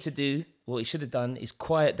 What they need to do, what he should have done, is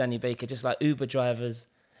quiet Danny Baker, just like Uber drivers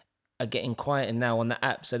are getting quieter now on the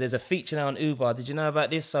app. So there's a feature now on Uber. Did you know about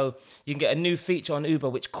this? So you can get a new feature on Uber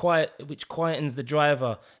which quietens the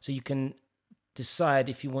driver, so you can decide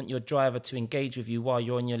if you want your driver to engage with you while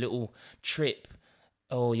you're on your little trip,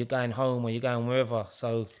 or you're going home, or you're going wherever.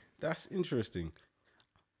 So that's interesting.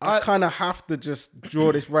 I kind of have to just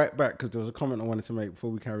draw this right back because there was a comment I wanted to make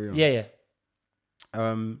before we carry on. Yeah.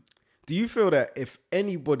 Do you feel that if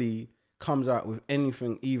anybody comes out with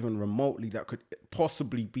anything even remotely that could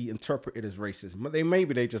possibly be interpreted as racist,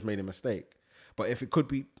 maybe they just made a mistake, but if it could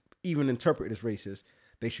be even interpreted as racist,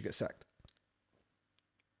 they should get sacked?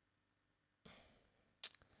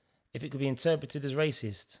 If it could be interpreted as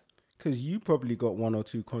racist. Because you probably got one or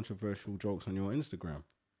two controversial jokes on your Instagram.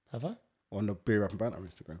 Have I? On the Beer Up and Banter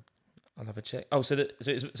Instagram. I'll have a check. Oh, so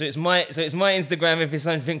it's my Instagram if it's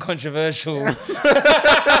something controversial. So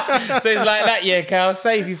it's like that, yeah, Cal.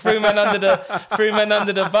 Safe, you threw man under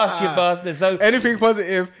the bus, you bastard. So anything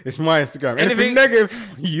positive, it's my Instagram. Anything negative,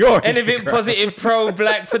 your Instagram. Anything positive,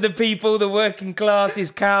 pro-black for the people, the working class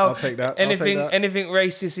is Cal. I'll take that. Anything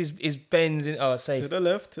racist is Ben's. Oh, safe. To the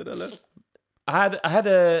left. I had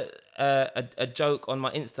a a joke on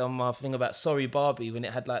my Insta on my thing about sorry Barbie when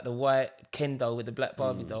it had like the white Ken doll with the black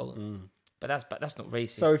Barbie doll. But that's not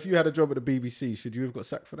racist. So if you had a job at the BBC, should you have got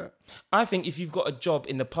sacked for that? I think if you've got a job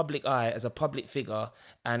in the public eye as a public figure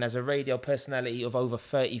and as a radio personality of over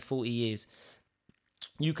 30, 40 years,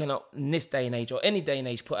 you cannot, in this day and age or any day and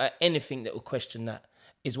age, put out anything that will question that,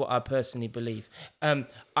 is what I personally believe.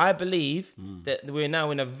 I believe that we're now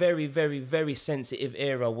in a very, very, very sensitive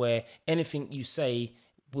era where anything you say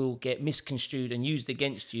will get misconstrued and used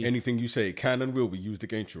against you. Anything you say can and will be used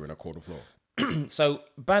against you in a court of law. So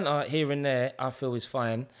banter here and there, I feel is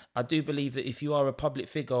fine. I do believe that if you are a public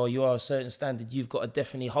figure or you are a certain standard, you've got to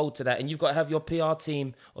definitely hold to that. And you've got to have your PR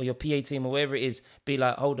team or your PA team or wherever it is, be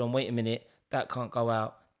like, hold on, wait a minute. That can't go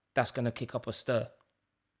out. That's going to kick up a stir,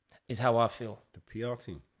 is how I feel. The PR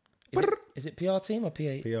team. Is it PR team or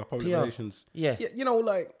PA? PR, public relations. Yeah. You know,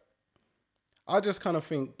 like, I just kind of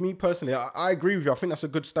think, me personally, I agree with you. I think that's a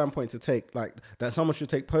good standpoint to take, like, that someone should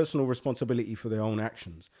take personal responsibility for their own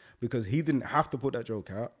actions, because he didn't have to put that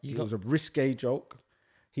joke out. It was a risque joke.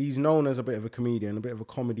 He's known as a bit of a comedian, a bit of a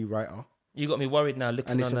comedy writer. You got me worried now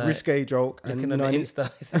looking and on it's a risque joke. Looking and, on the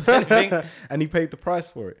Insta. And he paid the price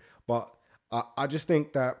for it. But I just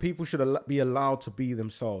think that people should be allowed to be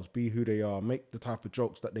themselves, be who they are, make the type of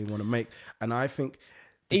jokes that they want to make. And I think...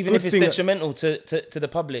 Even if it's detrimental to the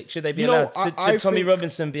public, should they be allowed? Should Tommy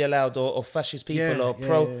Robinson be allowed, or fascist people,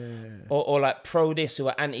 or like pro this who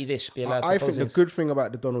are anti this be allowed? I think the good thing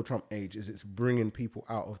about the Donald Trump age is it's bringing people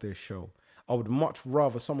out of their show. I would much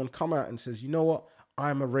rather someone come out and says, you know what,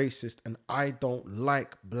 I'm a racist and I don't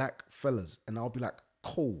like black fellas, and I'll be like,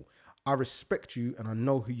 cool, I respect you and I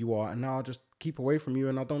know who you are, and now I'll just keep away from you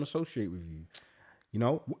and I don't associate with you. You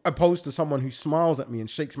know, opposed to someone who smiles at me and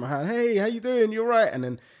shakes my hand. Hey, how you doing? You're right. And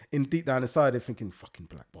then in deep down inside, they're thinking, fucking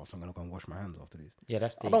black boss, I'm going to go and wash my hands after this. Yeah,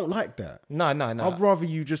 that's deep. I don't like that. No. I'd rather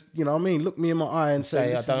you just, you know what I mean, look me in my eye and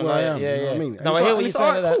say this is where I am. Yeah, you know what I mean? No, I hear what you're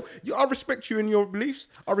saying. Right, cool. I respect you and your beliefs.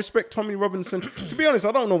 I respect Tommy Robinson. To be honest,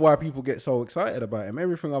 I don't know why people get so excited about him.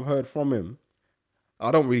 Everything I've heard from him,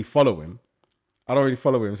 I don't really follow him. So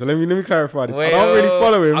let me clarify this. I don't really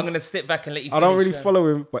follow him. I'm going to step back and let you finish. I don't really follow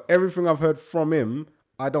him, but everything I've heard from him,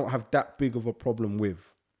 I don't have that big of a problem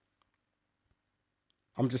with.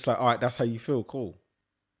 I'm just like, all right, that's how you feel, cool.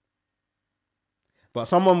 But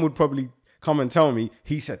someone would probably come and tell me,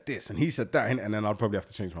 he said this and he said that, and then I'd probably have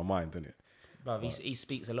to change my mind, didn't it? Bruv, he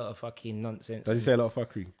speaks a lot of fucking nonsense. Does he say a lot of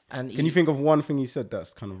fuckery? And can you think of one thing he said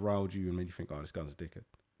that's kind of riled you and made you think, oh, this guy's a dickhead?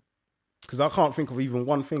 Because I can't think of even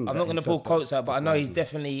one thing. I'm not going to pull quotes out, but I know he's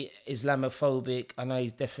definitely Islamophobic. I know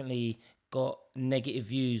he's definitely got negative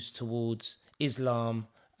views towards Islam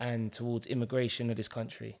and towards immigration of this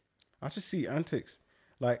country. I just see antics.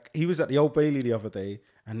 Like, he was at the Old Bailey the other day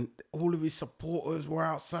and all of his supporters were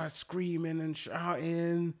outside screaming and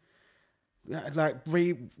shouting, like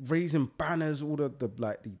raising banners, all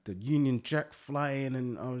the Union Jack flying,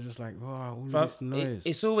 and I was just like, wow, all this noise.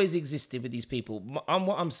 It's always existed with these people. What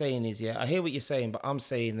I'm saying is, I hear what you're saying, but I'm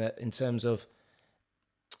saying that in terms of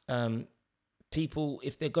people,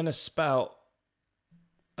 if they're going to spout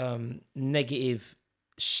negative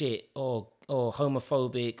shit or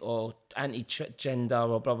homophobic or anti-gender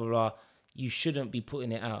or blah, blah, blah, you shouldn't be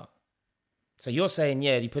putting it out. So you're saying,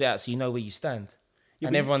 you put it out so you know where you stand. Yeah,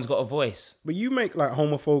 and everyone's got a voice. But you make like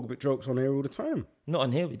homophobic jokes on here all the time. Not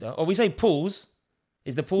on here, we don't. Or we say pause.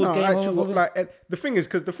 Is the pause game actually, like, the thing is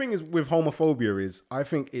with homophobia is, I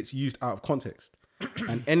think it's used out of context.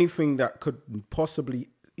 And anything that could possibly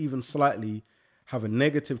even slightly have a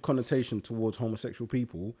negative connotation towards homosexual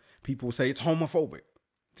people will say it's homophobic.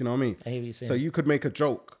 Do you know what I mean? I hear what you're saying. So you could make a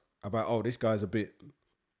joke about, oh, this guy's a bit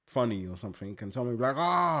funny or something, and someone be like,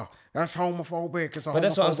 that's homophobic. It's a but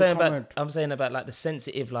that's what I'm saying comment. I'm saying about like the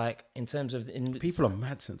sensitive, like in terms of people are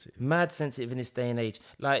mad sensitive in this day and age.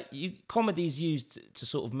 Like comedy's used to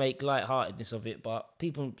sort of make lightheartedness of it, but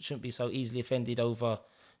people shouldn't be so easily offended over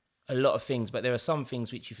a lot of things. But there are some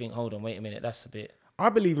things which you think, hold on, wait a minute, that's a bit. I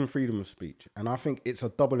believe in freedom of speech, and I think it's a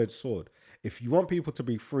double-edged sword. If you want people to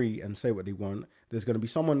be free and say what they want, there's going to be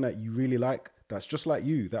someone that you really like that's just like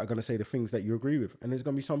you that are going to say the things that you agree with. And there's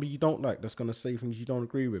going to be somebody you don't like that's going to say things you don't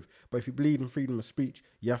agree with. But if you believe in freedom of speech,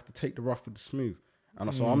 you have to take the rough with the smooth.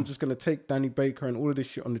 And so I'm just going to take Danny Baker and all of this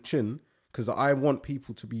shit on the chin because I want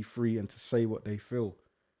people to be free and to say what they feel.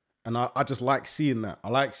 And I just like seeing that. I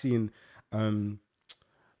like seeing Liam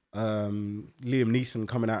Neeson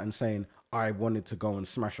coming out and saying, I wanted to go and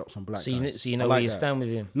smash up some black guys. So you know where you stand with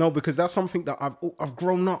him? No, because that's something that I've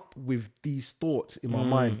grown up with these thoughts in my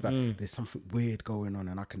mind that there's something weird going on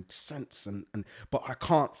and I can sense but I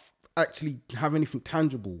can't actually have anything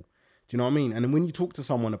tangible Do you know what I mean? And then when you talk to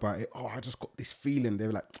someone about it, I just got this feeling.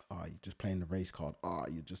 They're like, you're just playing the race card.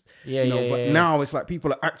 You're just, But now it's like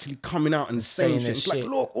people are actually coming out and saying shit. It's like,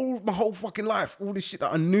 look, all my whole fucking life, all this shit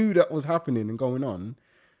that I knew that was happening and going on,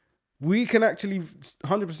 we can actually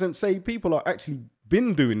 100% say people are actually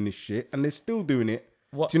been doing this shit and they're still doing it.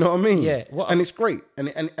 Do you know what I mean? Yeah. And it's great. And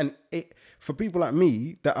it for people like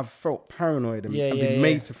me that have felt paranoid and been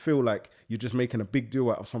made to feel like you're just making a big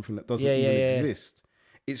deal out of something that doesn't even exist.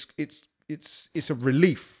 It's a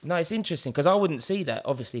relief. No, it's interesting because I wouldn't see that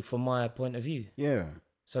obviously from my point of view. Yeah.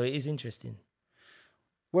 So it is interesting.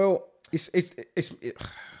 Well, it's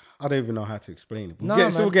I don't even know how to explain it. No,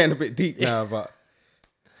 It's all getting a bit deep now, but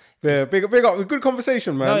yeah, big up. Good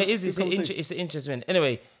conversation, man. No, it is. It's an interesting.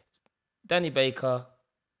 Anyway, Danny Baker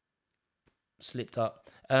slipped up.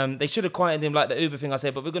 They should have quieted him like the Uber thing I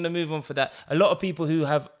said, but we're going to move on for that. A lot of people who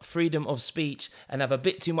have freedom of speech and have a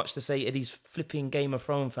bit too much to say to these flipping Game of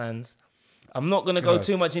Thrones fans. I'm not going to go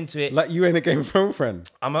too much into it. Like you ain't a Game of Thrones fan.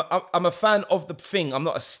 I'm a fan of the thing. I'm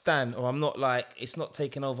not a stan, or I'm not like, it's not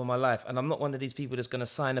taking over my life. And I'm not one of these people that's going to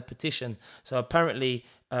sign a petition. So apparently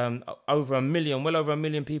well over 1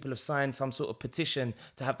 million people have signed some sort of petition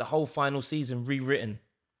to have the whole final season rewritten.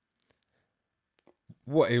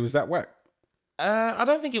 What, it was that whack? I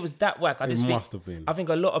don't think it was that whack. It must have been. I think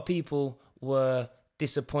a lot of people were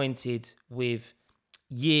disappointed with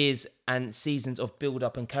years and seasons of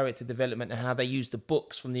build-up and character development and how they used the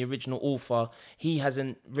books from the original author. He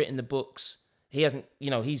hasn't written the books. He hasn't,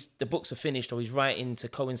 the books are finished, or he's writing to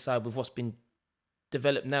coincide with what's been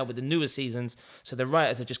developed now with the newer seasons. So the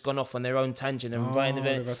writers have just gone off on their own tangent and writing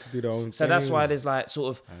they've had to do their own so thing. that's why there's like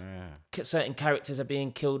sort of certain characters are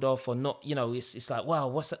being killed off or not. It's like, wow,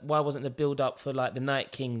 why wasn't the build up for like the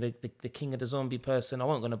Night King, the king of the zombie person? I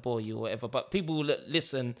won't gonna bore you or whatever, but people who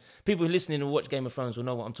listening and watch Game of Thrones will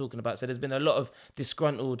know what I'm talking about. So there's been a lot of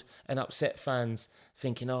disgruntled and upset fans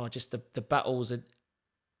thinking, just the battles are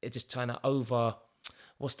just trying to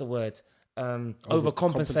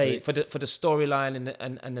overcompensate for the storyline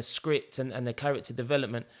and the script and the character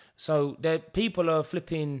development. So people are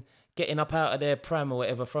flipping, getting up out of their pram or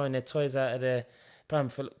whatever, throwing their toys out of their pram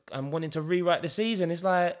and wanting to rewrite the season. It's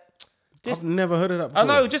like, I've never heard of that before. I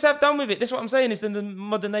know, just have done with it. That's what I'm saying. It's in the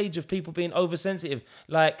modern age of people being oversensitive.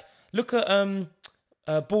 Like, look at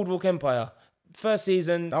Boardwalk Empire. First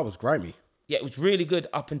season. That was grimy. Yeah, it was really good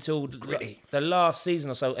up until the last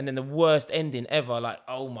season or so, and then the worst ending ever. Like,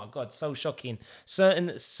 oh my God, so shocking.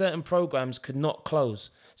 Certain programs could not close.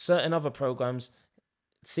 Certain other programs,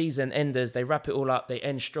 season enders, they wrap it all up, they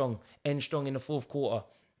end strong in the fourth quarter.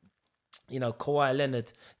 Kawhi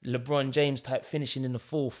Leonard, LeBron James type finishing in the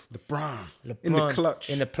fourth. LeBron in the clutch.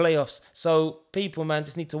 In the playoffs. So people, man,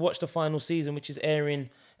 just need to watch the final season, which is airing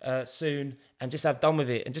soon, and just have done with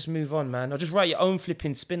it and just move on, man. Or just write your own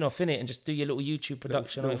flipping spin-off in it and just do your little YouTube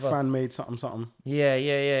production. Little fan-made something.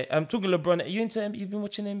 Yeah. I'm talking LeBron. Are you you've been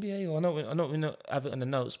watching NBA? Or I know we not have it on the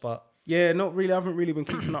notes, but... Yeah, not really. I haven't really been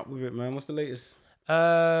keeping up with it, man. What's the latest?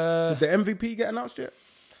 Did the MVP get announced yet?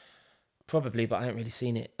 Probably, but I haven't really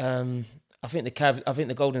seen it. I think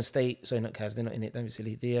the Golden State... Sorry, not Cavs. They're not in it. Don't be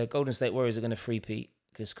silly. The Golden State Warriors are going to three-peat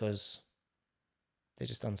because they're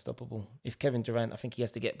just unstoppable. If Kevin Durant, I think he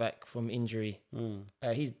has to get back from injury.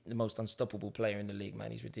 He's the most unstoppable player in the league,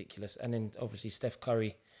 man. He's ridiculous. And then obviously Steph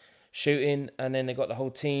Curry shooting, and then they got the whole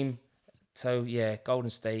team. So yeah, Golden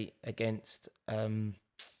State against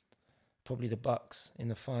probably the Bucks in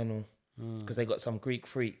the final because they got some Greek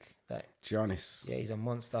freak. Giannis. Yeah, he's a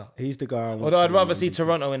monster. He's the guy. Although I'd rather see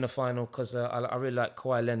Toronto in the final because I really like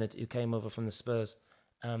Kawhi Leonard, who came over from the Spurs.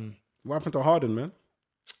 What happened to Harden, man?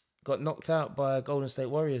 Got knocked out by Golden State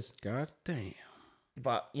Warriors. God damn.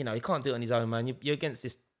 But, he can't do it on his own, man. You're against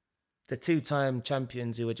the two-time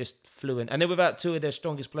champions who are just fluent. And they're without two of their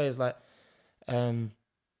strongest players like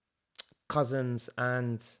Cousins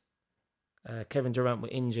and Kevin Durant were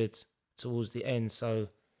injured towards the end. So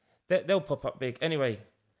they'll pop up big. Anyway,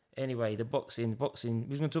 the boxing. We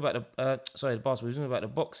was going to talk about the basketball. We was going to talk about the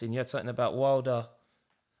boxing. You had something about Wilder.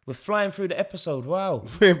 We're flying through the episode. Wow.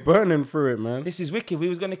 We're burning through it, man. This is wicked. We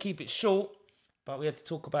was going to keep it short, but we had to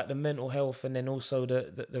talk about the mental health and then also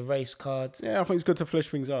the race card. Yeah, I think it's good to flesh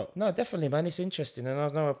things out. No, definitely, man. It's interesting. And I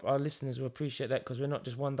know our listeners will appreciate that because we're not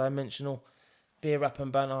just one-dimensional. Beer, rap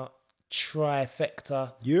and banter,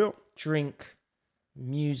 trifecta, drink,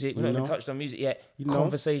 music. We've not even touched on music yet.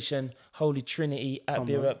 Conversation, Holy Trinity at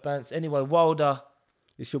Beer Rap Bants. Anyway, Wilder.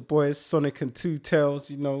 It's your boys Sonic and Two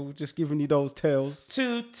Tails, just giving you those tails.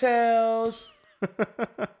 Two Tails.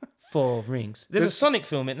 4 rings. There's a Sonic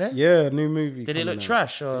film, isn't there? Yeah, new movie. Did it look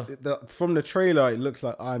trash? Or? From the trailer, it looks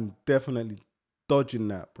like I'm definitely dodging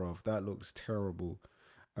that, bruv. That looks terrible.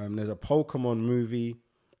 There's a Pokemon movie.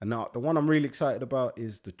 And now the one I'm really excited about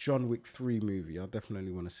is the John Wick 3 movie. I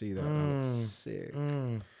definitely want to see that. That looks sick.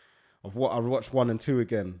 Of what I watched 1 and 2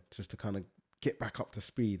 again, just to kind of get back up to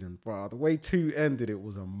speed. And bro, the way 2 ended, it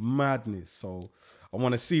was a madness. So I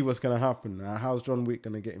want to see what's going to happen. How's John Wick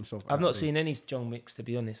going to get himself out I've not of this? seen any John Wicks, to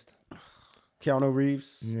be honest. Keanu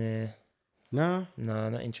Reeves? Nah. Nah? No,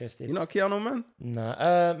 not interested. You're not a Keanu man?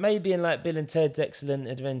 No. Maybe in like Bill and Ted's Excellent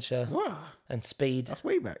Adventure What? and Speed. That's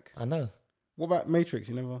way back. I know. What about Matrix?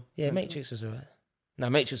 You never? Yeah, Matrix was alright. No,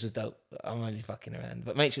 Matrix was dope. I'm only fucking around.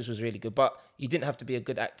 But Matrix was really good. But you didn't have to be a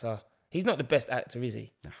good actor. He's not the best actor, is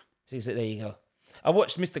he? Nah. So there you go. I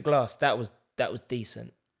watched Mr. Glass. That was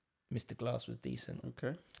decent. Mr. Glass was decent.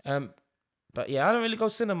 Okay. But yeah, I don't really go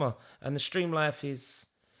cinema. And the stream life is...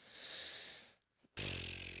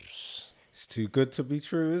 It's too good to be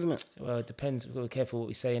true, isn't it? Well, it depends. We've got to be careful what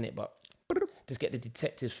we say in it, but just get the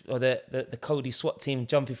detectives or the Cody SWAT team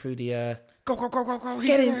jumping through the... Go. He's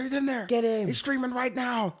Get in him. there. He's in there. Get him. He's streaming right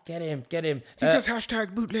now. Get him. He just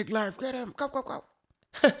hashtag bootleg live. Get him. Go.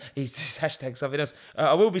 He's just hashtag something else.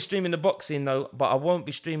 I will be streaming the boxing though, but I won't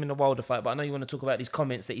be streaming the Wilder fight. But I know you want to talk about these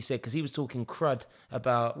comments that he said because he was talking crud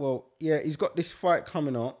about... Well, yeah, he's got this fight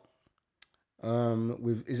coming up.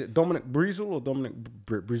 With is it Dominic Breezel or Dominic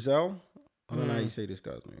Breezel? I don't know how you say this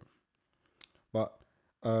guy's name. But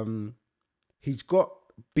he's got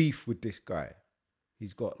beef with this guy.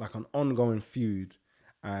 He's got like an ongoing feud.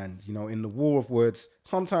 And, you know, in the war of words,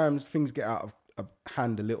 sometimes things get out of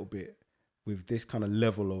hand a little bit with this kind of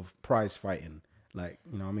level of prize fighting. Like,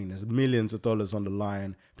 you know what I mean? There's millions of dollars on the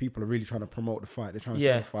line. People are really trying to promote the fight. They're trying to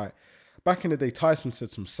sell the fight. Back in the day, Tyson said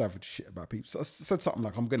some savage shit about people. So said something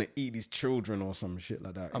like, I'm going to eat these children or some shit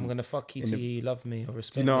like that. I'm going to fuck you till you love me or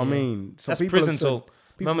respect me. Do you know what I mean? So that's prison talk.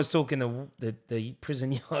 Man was talking the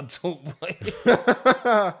prison yard talk, boy.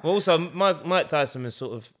 Well, also, Mike Tyson was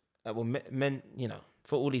sort of, meant, you know,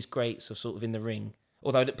 for all these greats are sort of in the ring.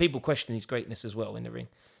 Although people question his greatness as well in the ring.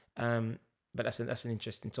 But that's an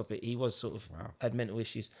interesting topic. He was sort of had mental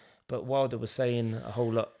issues. But Wilder was saying a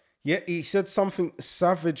whole lot. Yeah, he said something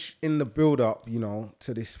savage in the build-up, you know,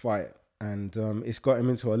 to this fight. And it's got him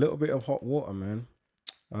into a little bit of hot water, man.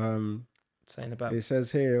 Saying about... It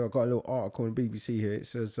says here, I've got a little article in BBC here. It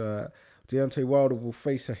says, Deontay Wilder will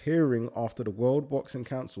face a hearing after the World Boxing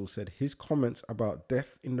Council said his comments about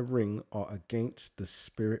death in the ring are against the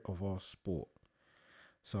spirit of our sport.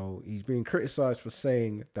 So he's being criticised for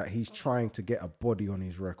saying that he's trying to get a body on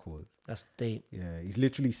his record. That's deep. Yeah, he's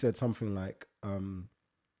literally said something like, I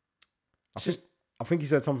think he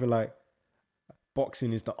said something like,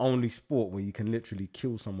 boxing is the only sport where you can literally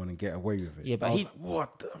kill someone and get away with it. Yeah, but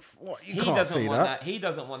what? He doesn't want that. He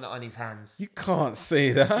doesn't want that on his hands. You can't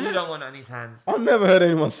say that. You don't want it on his hands. I've never heard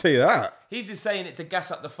anyone say that. He's just saying it to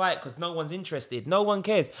gas up the fight because no one's interested. No one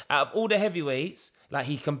cares. Out of all the heavyweights, like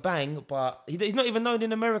he can bang, but he's not even known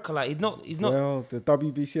in America. Like he's not. Well, the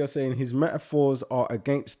WBC are saying his metaphors are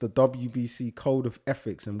against the WBC code of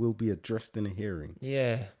ethics and will be addressed in a hearing.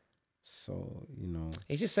 Yeah. So, you know.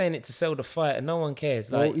 He's just saying it to sell the fight and no one cares.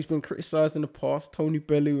 Well, he's been criticised in the past. Tony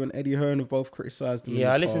Bellew and Eddie Hearn have both criticised him.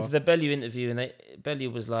 Yeah, I listened to the Bellew interview and Bellew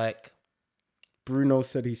was like... Bruno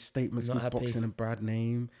said his statements give boxing a bad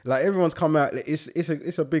name. Like, everyone's come out.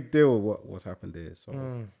 It's a big deal what's happened there.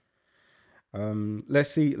 So, let's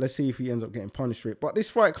see if he ends up getting punished for it. But this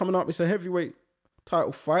fight coming up, it's a heavyweight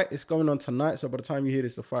title fight. It's going on tonight. So by the time you hear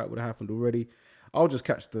this, the fight would have happened already. I'll just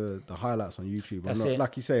catch the highlights on YouTube. That's I'm not, it.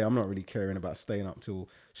 like you say, I'm not really caring about staying up till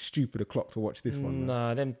stupid o'clock to watch this one.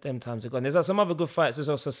 Nah, them times are gone. There's some other good fights as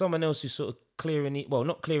well. So someone else who's sort of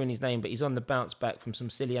not clearing his name, but he's on the bounce back from some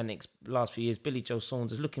silly antics last few years. Billy Joe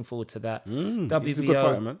Saunders, looking forward to that. WBO, he's a good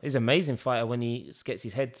fighter, man. He's an amazing fighter when he gets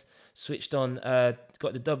his head switched on.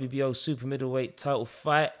 Got the WBO super middleweight title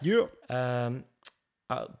fight. Yeah.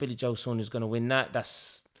 Billy Joe Saunders is going to win that.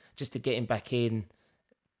 That's just to get him back in,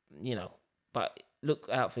 you know. But look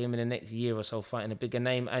out for him in the next year or so fighting a bigger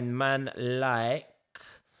name. And man like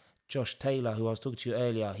Josh Taylor, who I was talking to you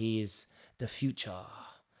earlier, he is the future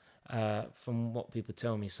from what people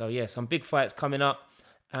tell me. So, yeah, some big fights coming up.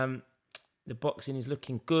 The boxing is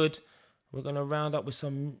looking good. We're going to round up with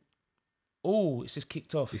some... Oh, it's just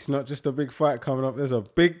kicked off. It's not just a big fight coming up. There's a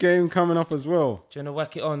big game coming up as well. Do you want to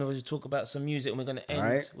whack it on or we'll talk about some music and we're going to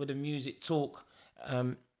end with a music talk.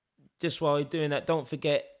 Just while we're doing that, don't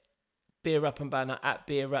forget Beer Rap and Banner at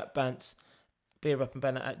Beer Rap Bants, Beer Rap and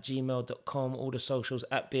Banner at gmail.com, all the socials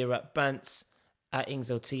at Beer Rap Bants, at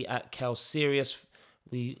IngsLT, at Cal Serious.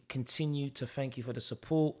 We continue to thank you for the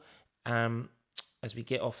support as we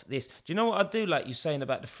get off this. Do you know what I do like you saying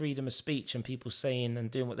about the freedom of speech and people saying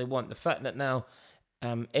and doing what they want? The fact that now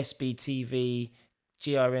SBTV,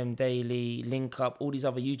 GRM Daily, Link Up, all these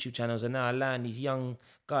other YouTube channels are now allowing these young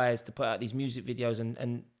guys to put out these music videos.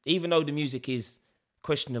 And even though the music is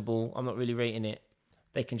questionable, I'm not really rating it,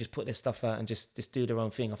 they can just put their stuff out and just do their own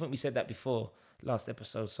thing. I think we said that before last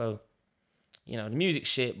episode. So, you know, the music's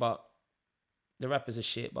shit, but the rappers are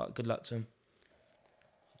shit, but good luck to them.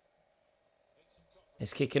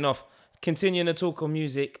 It's kicking off. Continuing to talk on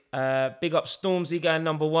music. Big up Stormzy going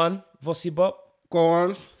number 1, Vossi Bop. Go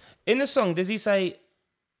on. In the song, does he say,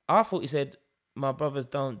 I thought he said, my brothers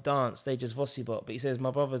don't dance, they just Vossi Bop. But he says,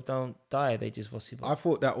 my brothers don't die, they just Vossi Bop. I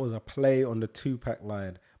thought that was a play on the Tupac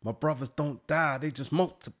line. My brothers don't die, they just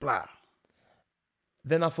multiply.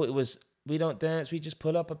 Then I thought it was, we don't dance, we just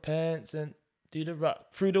pull up our pants and do the rock,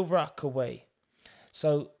 through the rock away.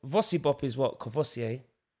 So Vossi Bop is what? Courvoisier,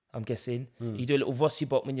 I'm guessing. You do a little Vossi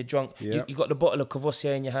Bop when you're drunk. Yep. You got the bottle of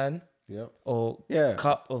Courvoisier in your hand. Yep. Or Yeah.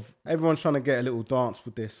 cup of... Everyone's trying to get a little dance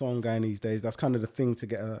with their song going these days. That's kind of the thing to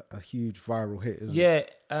get a huge viral hit, isn't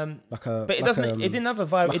it? Yeah. Like a, but it like doesn't... it didn't have a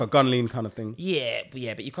viral... like a Gunlean kind of thing. Yeah,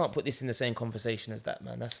 but you can't put this in the same conversation as that,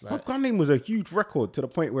 man. That's like... But Gunlean was a huge record to the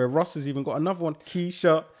point where Russ has even got another one.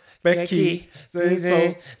 Keisha, Becky,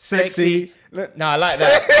 so sexy. No, I like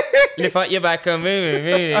that. Lift up your back and move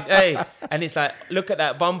it. Hey, and it's like, look at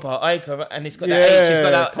that bumper, Ica, and it's got that H. It's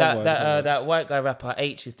got that white guy rapper.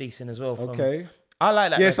 H is decent as well. Okay. I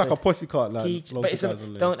like that. Yeah, it's like a record. pussycat line. But it's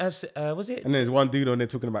don't have. Was it? And there's one dude on there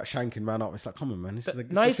talking about shanking man up. It's like, come on, man. This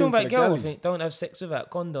is No, he's talking about girls. I think don't have sex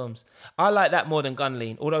without condoms. I like that more than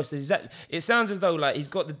Gunlean. Although it's the exact. It sounds as though like he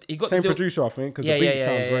got same producer, I think, because the beat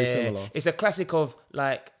sounds very similar. It's a classic of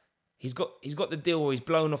like he's got the deal where he's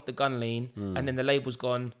blown off the Gunlean, and then the label's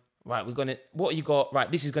gone. Right, we're gonna. What you got?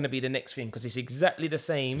 Right, this is gonna be the next thing because it's exactly the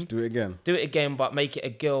same. Just do it again. Do it again, but make it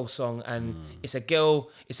a girl song, and it's a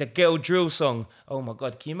girl drill song. Oh my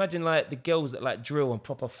god, can you imagine like the girls that like drill and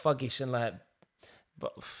proper fuggish and like,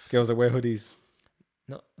 but girls that wear hoodies,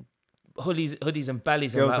 not hoodies and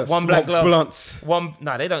ballies girls and like that one black glove, blunts.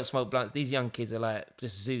 No, they don't smoke blunts. These young kids are like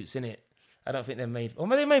just zoots, innit? I don't think they're made. Or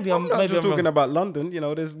maybe I'm not just talking wrong. about London. You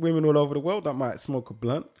know, there's women all over the world that might smoke a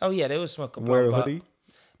blunt. Oh yeah, they will smoke a blunt. Wear a hoodie.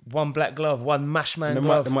 One black glove, one mash man glove.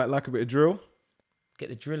 glove. They might like a bit of drill. Get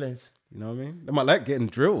the drillers. You know what I mean? They might like getting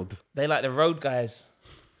drilled. They like the road guys.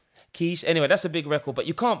 Quiche. Anyway, that's a big record, but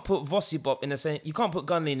you can't put Vossi Bop in the same. You can't put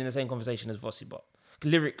Gunlean in the same conversation as Vossi Bop.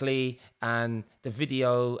 Lyrically and the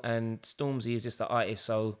video, and Stormzy is just the artist.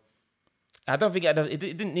 So I don't think it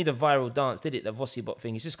didn't need a viral dance, did it? The Vossi Bop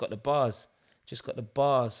thing. He's just got the bars.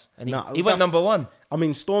 And he went number 1. I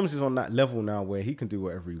mean, Storms is on that level now where he can do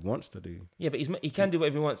whatever he wants to do. Yeah, but he can do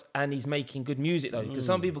whatever he wants, and he's making good music though. Because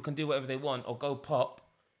some people can do whatever they want, or go pop,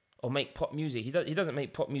 or make pop music. He doesn't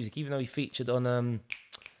make pop music, even though he featured on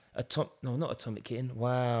not Atomic Kitten.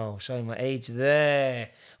 Wow, showing my age there.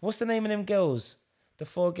 What's the name of them girls? The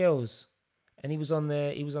 4 girls, and he was on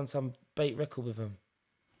there. He was on some bait record with them.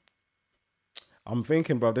 I'm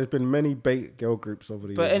thinking, bro, there's been many bait girl groups over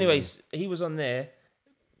the years. But anyways, he was on there.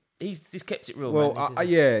 He's kept it real, well, man.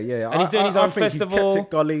 yeah. And he's doing his own festival. He's kept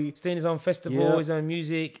it gully. He's doing his own festival, his own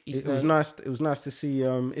music. It was nice. It was nice to see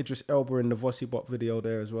Idris Elba in the Vossi Bop video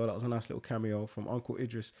there as well. That was a nice little cameo from Uncle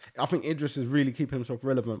Idris. I think Idris is really keeping himself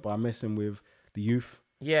relevant by messing with the youth.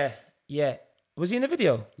 Yeah. Was he in the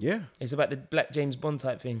video? Yeah. It's about the Black James Bond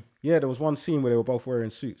type thing. Yeah, there was one scene where they were both wearing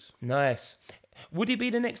suits. Nice. Would he be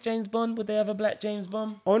the next James Bond? Would they have a Black James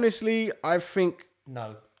Bond? Honestly, I think...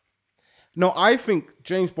 No, I think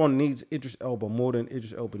James Bond needs Idris Elba more than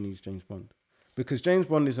Idris Elba needs James Bond. Because James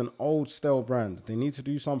Bond is an old, stale brand. They need to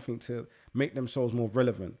do something to make themselves more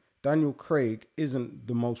relevant. Daniel Craig isn't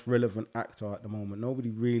the most relevant actor at the moment. Nobody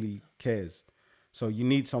really cares. So you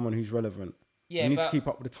need someone who's relevant. Yeah, you need to keep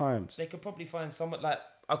up with the times. They could probably find someone like...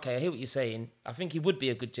 Okay, I hear what you're saying. I think he would be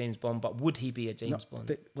a good James Bond, but would he be a James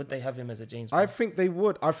Bond? Would they have him as a James Bond? I think they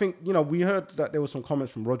would. I think, we heard that there were some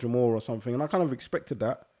comments from Roger Moore or something, and I kind of expected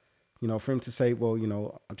that, for him to say, well,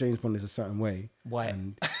 James Bond is a certain way. Why?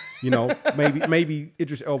 And, maybe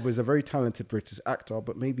Idris Elba is a very talented British actor,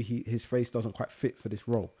 but maybe his face doesn't quite fit for this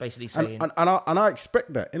role. Basically saying... And I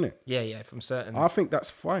expect that, innit? Yeah, from certain... I think that's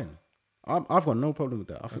fine. I've got no problem with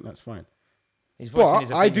that. I think that's fine.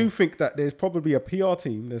 But I do think that there's probably a PR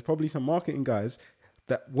team, there's probably some marketing guys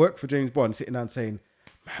that work for James Bond sitting down saying,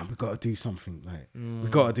 man, we got to do something. We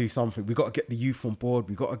got to do something. We got to get the youth on board.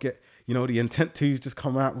 We got to get, the Intent 2's just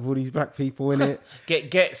come out with all these black people in it. Get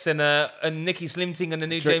Gets and Nicky Slimting and the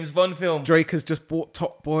new James Bond film. Drake has just bought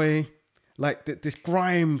Top Boy. Like this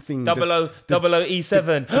grime thing. 00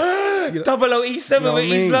 E7. 00 E7 with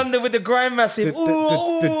East London with the grime massive.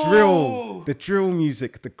 The drill. the drill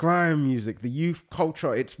music, the grime music, the youth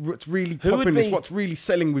culture. It's what's really Who would popping. It's be- what's really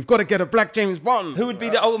selling. We've got to get a black James Bond. Who would be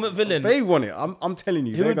the ultimate villain? They want it. I'm telling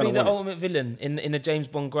you. Who they're would be gonna the want it. ultimate villain in a James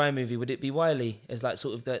Bond grime movie? Would it be Wiley as like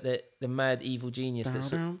sort of the mad evil genius?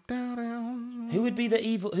 Who would be the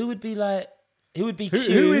evil? Who would be like? Who would be Q?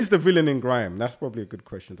 Who is the villain in grime? That's probably a good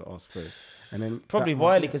question to ask first. And then Probably that might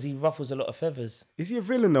Wiley be- because he ruffles a lot of feathers. Is he a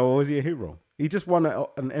villain though, or is he a hero? He just won an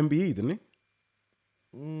MBE, didn't he?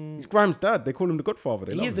 He's Grime's dad. They call him the Godfather.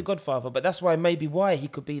 They He love is him. the Godfather, but that's why maybe why he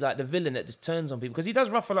could be like the villain that just turns on people because he does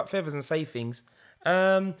ruffle up feathers and say things.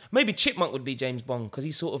 Maybe Chipmunk would be James Bond because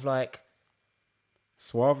he's sort of like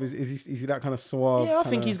Suave. Is he that kind of suave? I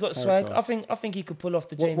think kinda he's got swag. character? I think he could pull off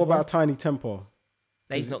the What, James what about Bond. a Tiny Temper?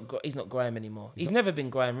 No, he's not grime anymore. He's never been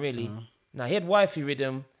grime really. No, he had wifey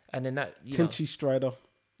rhythm and then that you know, Tinchy Strider.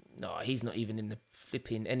 no, he's not even in the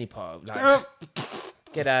flipping any part of like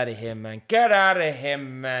get out of here, man. Get out of here,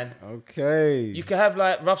 man. Okay. You could have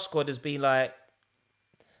like Rough Squad as be like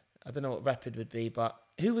I don't know what Rapid would be, but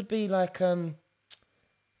who would be like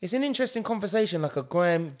it's an interesting conversation, like a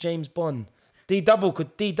grime James Bond. D Double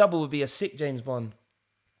would be a sick James Bond.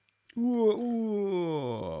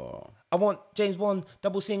 Ooh. I want James Bond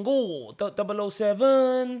double single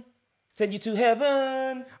 007 send you to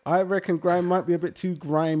heaven. I reckon grime might be a bit too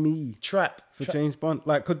grimy Trap. for James Bond.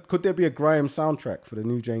 Like, could there be a grime soundtrack for the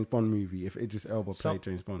new James Bond movie if Idris Elba So- played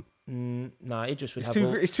James Bond? Nah, Idris would It's have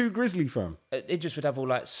all, it's too grisly, fam. Idris would have all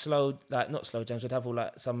like slow, like not slow jams. Would have all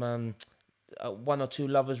like some one or two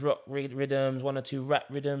lovers rock rhythms, one or two rap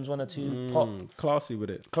rhythms, one or two pop. Classy with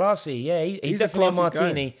it. Classy, yeah. He's He's a definitely a classy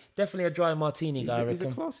martini. Definitely a dry martini guy. I He's a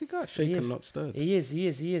reckon. classy guy. He Shaken, is. not stirred. He is. Do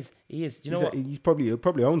you know what, He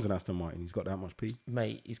probably owns an Aston Martin. He's got that much P.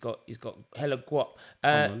 mate? He's got hella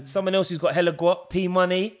guap. Someone else who's got hella guap. P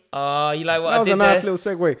Money. You like what That I was did a nice there?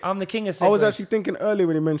 little segue. I'm the king of segues. I was actually thinking earlier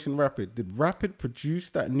when you mentioned Rapid. Did Rapid produce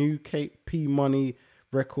that new Kate P Money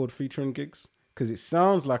record featuring gigs? Because it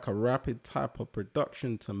sounds like a Rapid type of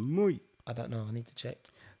production to me. I don't know. I need to check.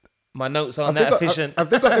 My notes aren't that efficient. Have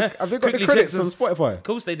they got the Quickly credits check on Spotify? Of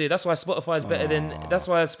course they do. That's why Spotify's better than. That's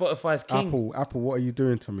why Spotify's king. Apple, what are you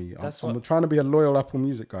doing to me? That's I'm what- trying to be a loyal Apple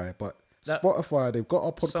Music guy, but That- Spotify, they've got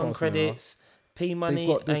our podcast Song now. credits, P Money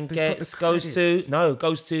got the- and they've got the Gets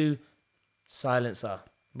goes to Silencer,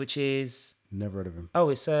 which is Never heard of him.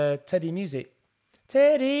 it's Teddy Music.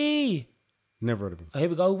 Teddy. Never heard of him. Oh, here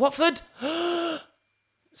we go. Watford.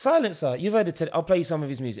 Silencer. You've heard of Teddy. I'll play you some of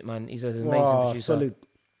his music, man. He's an amazing Wow, producer. solid.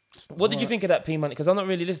 What did you think of that P Money? Because I'm not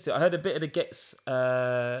really listening to it. I heard a bit of the Gets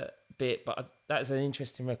bit, but that's an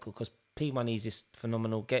interesting record because P Money is just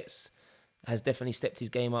phenomenal. Gets has definitely stepped his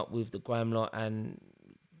game up with the grime lot and,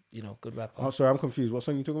 good rapper. Oh, sorry, I'm confused. What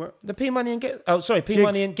song are you talking about? The P Money and Get. Oh, sorry, P Gigs.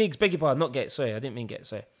 Money and Gigs. Beg your pardon, not Get. Sorry, I didn't mean Get.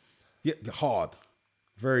 Sorry. Yeah, hard.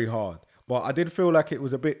 Very hard. But I did feel like it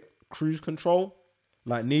was a bit cruise control.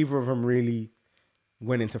 Like neither of them really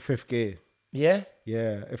went into fifth gear. Yeah,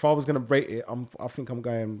 Yeah. If I was going to rate it, I think I'm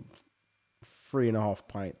going 3.5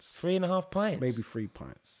 pints. 3.5 pints. Maybe 3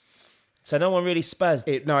 pints. So no one really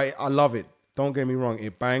spazzed. I love it. Don't get me wrong.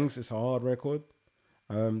 It bangs. It's a hard record.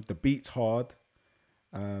 The beat's hard.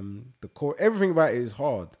 The core, everything about it is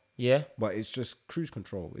hard. Yeah. But it's just cruise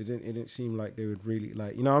control. It didn't seem like they would really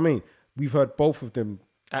like. You know what I mean? We've heard both of them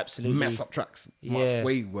Absolutely. mess up tracks Yeah.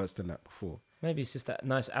 way worse than that before. Maybe it's just that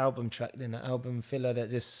nice album track, then that album filler that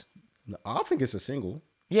just. No, I think it's a single.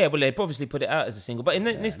 Yeah, well, they've obviously put it out as a single, but in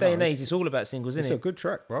this day and age, it's all about singles, It's isn't a it? good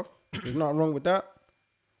track, bro. There's nothing wrong with that.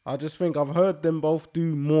 I just think I've heard them both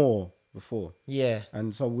do more before. Yeah,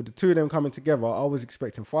 And so with the two of them coming together, I was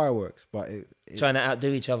expecting fireworks, but trying to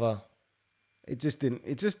outdo each other. it just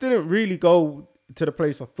didn't really go to the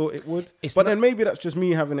place I thought it would. It's But not- then maybe that's just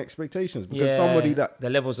me having expectations because Yeah, somebody that the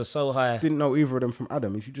levels are so high. didn't know either of them from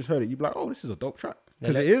Adam, if you just heard it, you'd be like, oh, this is a dope track.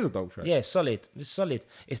 Because it is a dope track. Yeah, solid. It's solid.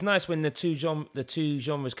 It's nice when the two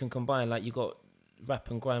genres can combine. Like you got rap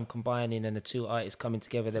and grime combining, and the two artists coming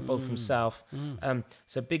together. They're both from South.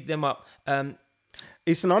 So big them up.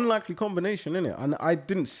 It's an unlikely combination, isn't it? And I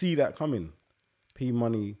didn't see that coming. P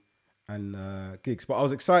Money and Gigs, but I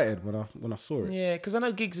was excited when I saw it. Yeah, because I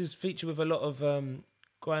know Giggs is featured with a lot of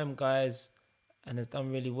grime guys, and has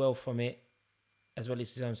done really well from it, as well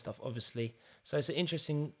as his own stuff, obviously. So it's an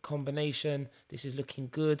interesting combination. This is looking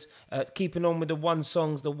good. Keeping on with the one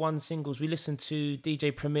singles, we listened to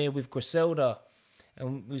DJ Premier with Griselda,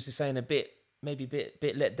 and we was just saying a bit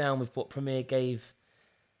let down with what Premier gave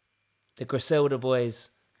the Griselda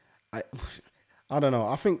boys. I don't know.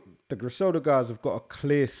 I think the Griselda guys have got a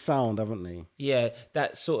clear sound, haven't they? Yeah,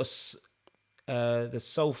 that sort of the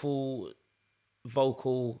soulful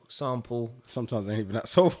vocal sample. Sometimes they ain't even that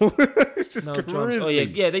soulful. It's just No crazy. drums. Oh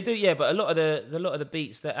yeah, they do. Yeah, but a lot of the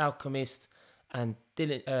beats that Alchemist and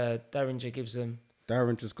Derringer gives them.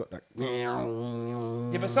 Darren just got that.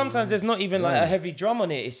 Yeah, but sometimes there's not even like a heavy drum on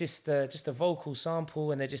it. It's just a vocal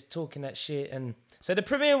sample, and they're just talking that shit. And so the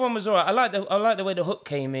premiere one was alright. I like the way the hook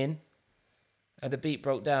came in, and the beat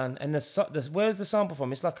broke down. And where's the sample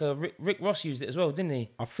from? It's like Rick Ross used it as well, didn't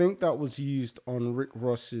he? I think that was used on Rick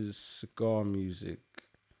Ross's Cigar Music.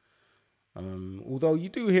 Although you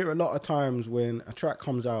do hear a lot of times when a track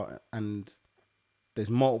comes out and there's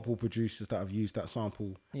multiple producers that have used that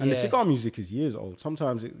sample. And the Cigar Music is years old.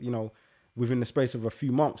 Sometimes, within the space of a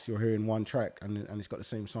few months, you're hearing one track and it's got the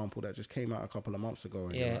same sample that just came out a couple of months ago.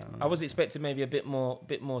 And Yeah, I was expecting maybe a bit more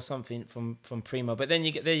something from Primo. But then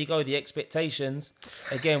there you go, the expectations.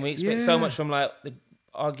 Again, we expect so much from like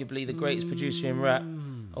arguably the greatest producer in rap,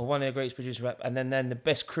 or one of the greatest producers in rap, and then the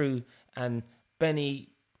best crew, and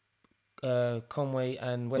Benny, Conway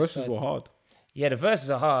and Westside. Verses were hard. Yeah, the verses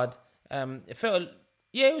are hard. It felt,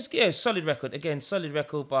 it was a solid record. Again, solid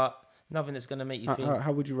record, but nothing that's gonna make you feel.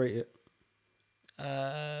 How would you rate it?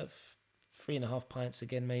 3.5 pints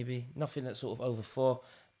again, maybe. Nothing that's sort of over 4.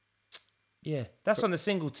 Yeah, that's on the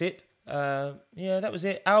single tip. Yeah, that was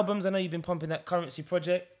it. Albums, I know you've been pumping that Currency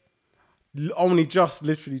project. Literally just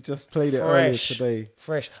played it earlier today.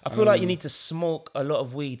 Fresh. I feel like you need to smoke a lot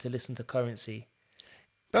of weed to listen to Currency.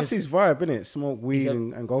 That's his vibe, innit? Smoke weed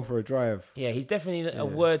and go for a drive. Yeah, he's definitely a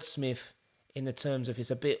wordsmith in the terms of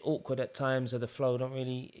it's a bit awkward at times, or the flow don't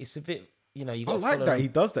really. It's a bit, you got. I like that he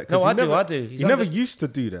does that. No, I do. He never used to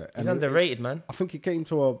do that. He's underrated, man. I think he came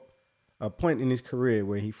to a point in his career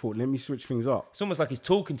where he thought, let me switch things up. It's almost like he's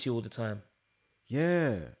talking to you all the time.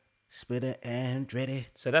 Yeah. Spit it and ready.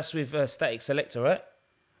 So that's with Static Selector, right?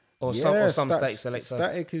 Or some Static Selector.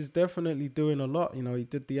 Static is definitely doing a lot. He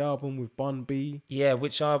did the album with Bun B. Yeah,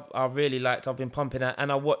 which I really liked. I've been pumping that.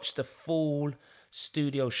 And I watched the full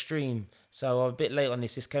studio stream. So I'm a bit late on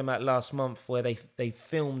this. This came out last month, where they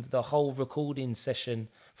filmed the whole recording session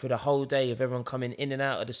for the whole day of everyone coming in and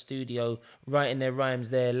out of the studio, writing their rhymes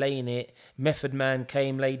there, laying it. Method Man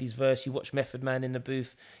came, laid his verse. You watch Method Man in the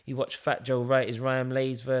booth. You watch Fat Joe write his rhyme, lay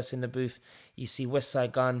his verse in the booth. You see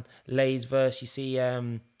Westside Gun lay his verse. You see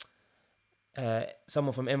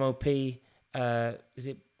someone from MOP. Is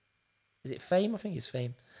it Fame? I think it's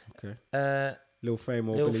Fame. Okay. Lil Fame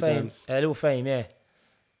or Lil Billy Fame. Dance. Lil Fame, yeah.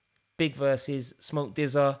 Big verses, Smoke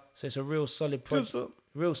Dizza. So it's a real solid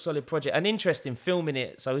project, and interesting filming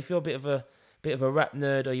it. So if you're a bit of a rap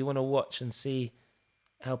nerd, or you want to watch and see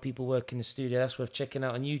how people work in the studio, that's worth checking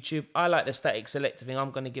out on YouTube. I like the Static Selector thing. I'm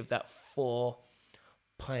going to give that 4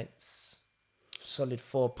 pints. Solid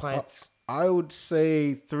 4 pints. I would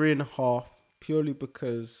say 3.5, purely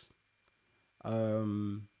because I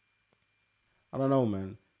don't know,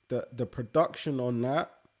 man. The production on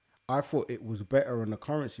that, I thought it was better on the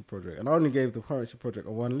Currency project, and I only gave the Currency project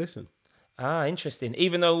a 1 listen. Ah, interesting.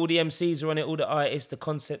 Even though all the MCs are on it, all the artists, the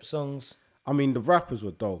concept songs. I mean, the rappers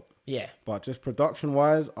were dope. Yeah. But just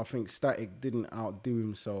production-wise, I think Static didn't outdo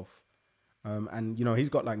himself. And, he's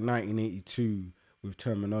got like 1982 with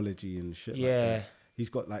Terminology and shit like that.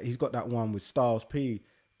 He's got that one with Styles P.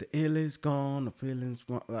 The ill is gone, the feelings.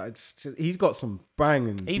 Like, he's got some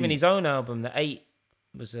banging Even beats. his own album, The 8,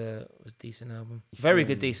 was a decent album. Very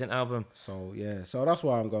good, decent album. So that's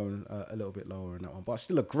why I'm going a little bit lower in that one. But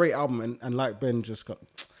still a great album, and like Ben just got.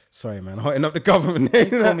 Sorry, man, hotting up the government name.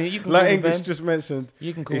 You can like call me English Ben. just mentioned.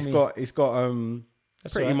 You can call it's me. It's got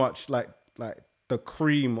That's pretty right. much like the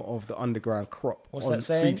cream of the underground crop. What's that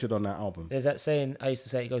saying? Featured on that album. There's that saying I used to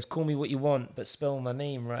say. It goes, "Call me what you want, but spell my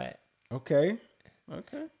name right." Okay.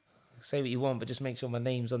 Say what you want, but just make sure my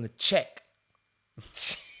name's on the check.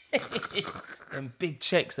 And big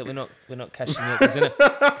checks that we're not cashing yet because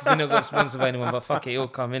we're not got sponsored by anyone. But fuck it, it'll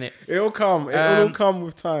come, innit? It'll come. It'll come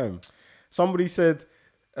with time. Somebody said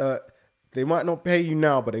they might not pay you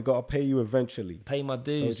now, but they gotta pay you eventually. Pay my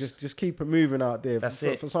dues. So just keep it moving out there. That's for,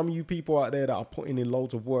 it. For some of you people out there that are putting in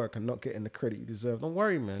loads of work and not getting the credit you deserve, don't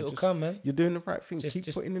worry, man. It'll come, man. You're doing the right thing. Just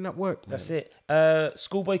keep putting in that work, man. That's it.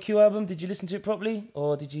 Schoolboy Q album. Did you listen to it properly,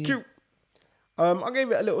 or did you? Q. I gave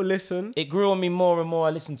it a little listen. It grew on me more and more. I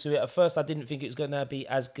listened to it. At first, I didn't think it was going to be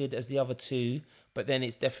as good as the other two, but then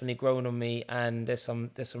it's definitely grown on me. And there's some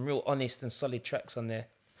real honest and solid tracks on there.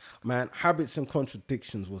 Man, Habits and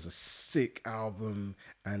Contradictions was a sick album,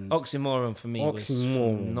 and Oxymoron for me was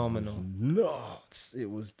phenomenal. was nuts. It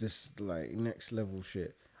was this like next level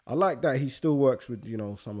shit. I like that he still works with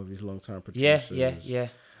some of his longtime producers. Yeah.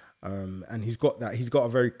 And he's got a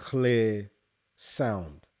very clear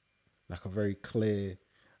sound, like a very clear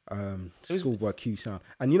Schoolboy Q sound.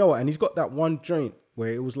 And you know what? And he's got that one joint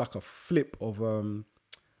where it was like a flip of Boom.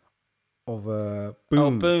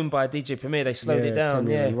 Oh, Boom by DJ Premier. They slowed it down.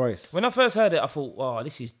 Premier Yeah. and Royce. When I first heard it, I thought, "Wow,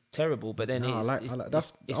 this is terrible." But then I it's like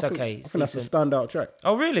that's it's I think- okay. I It's think that's a decent. standout track.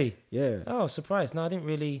 Oh, really? Yeah. Oh, surprised. No, I didn't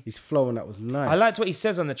really. His flow and that was nice. I liked what he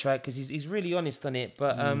says on the track because he's really honest on it.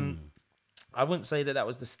 But I wouldn't say that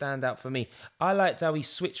was the standout for me. I liked how he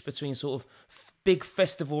switched between sort of big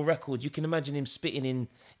festival records. You can imagine him spitting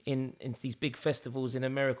in these big festivals in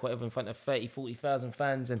America, whatever, in front of 30, 40,000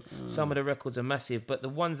 fans. And some of the records are massive. But the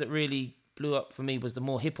ones that really blew up for me was the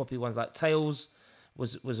more hip-hoppy ones, like Tails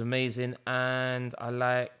was amazing. And I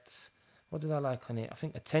liked... What did I like on it? I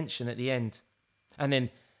think Attention at the end. And then...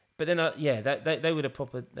 But then, they were the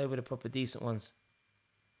proper decent ones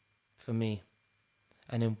for me.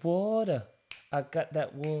 And then Water. I got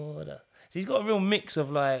that water. So he's got a real mix of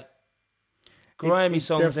like grimy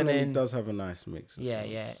songs and then does have a nice mix. Of songs.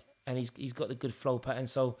 yeah. And he's got the good flow pattern.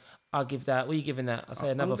 So I'll give that. What are you giving that? I say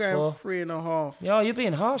another I'm going 4. 3.5. Yeah, you're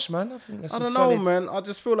being harsh, man. I think that's I a don't solid... know, man. I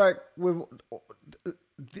just feel like with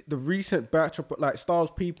the recent batch of like Styles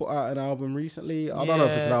P put out an album recently. I don't know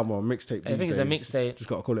if it's an album or a mixtape. I think it's a mixtape. Just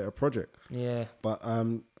gotta call it a project. Yeah. But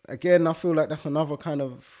again, I feel like that's another kind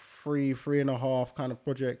of 3.5 kind of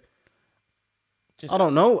project. I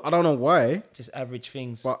don't know why. Just average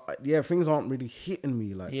things. But yeah, things aren't really hitting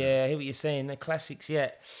me like that. I hear what you're saying. The classics,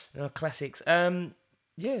 no classics. I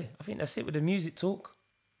think that's it with the music talk.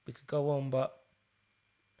 We could go on, but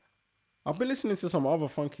I've been listening to some other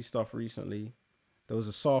funky stuff recently. There was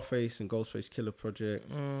a Sawface and Ghostface Killer project.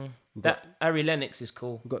 that Ari Lennox is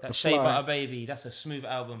cool. got That The Shea Fly. Butter Baby, that's a smooth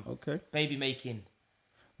album. Okay. Baby Making.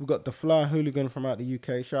 We got the Fly Hooligan from out the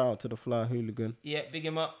UK. Shout out to the Fly Hooligan. Yeah, big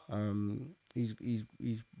him up. He's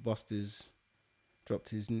dropped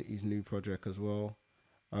his new project as well.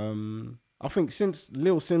 I think since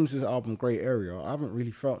Lil Sims' album Great Area, I haven't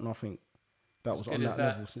really felt nothing that was on that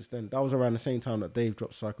level since then. That was around the same time that Dave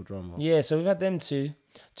dropped Psychodrama. Yeah, so we've had them two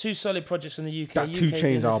solid projects from the UK. That UK 2 doing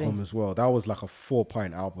Chainz their album thing. as well. That was like a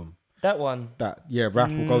 4-pint album. That one. That Rap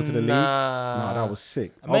Will Go to the League. Nah, that was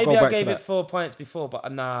sick. Maybe I gave to it that. 4 pints before, but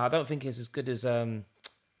I don't think it's as good as the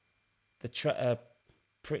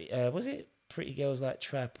was it Pretty Girls Like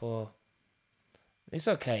Trap or it's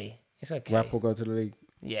okay. Rap Will Go to the League.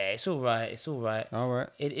 Yeah, it's all right. All right.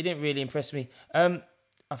 It didn't really impress me.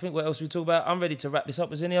 I think what else we talk about? I'm ready to wrap this up.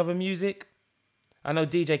 Was there any other music? I know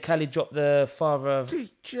DJ Khaled dropped the Father of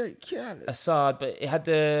DJ Khaled. Assad, but it had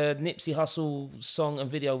the Nipsey Hussle song and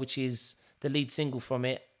video, which is the lead single from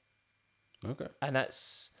it. Okay. And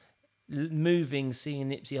that's moving, seeing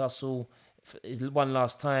Nipsey Hussle is one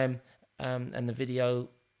last time, and the video.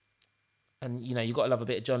 And, you know, you got to love a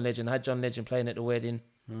bit of John Legend. I had John Legend playing at the wedding.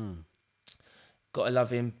 Got to love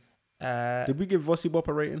him. Did we give Vossi Bop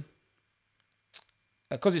a rating?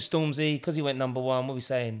 Because it's Stormzy, because he went number 1, what are we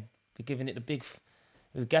saying? We're giving it the big...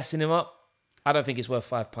 We're gassing him up. I don't think it's worth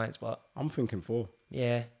 5 pints, but... I'm thinking 4.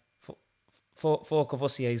 Yeah. Four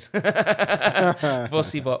Cavossiers.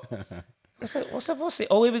 Vossi Bop. What's a Vossi?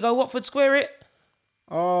 Oh, here we go. Watford Square it.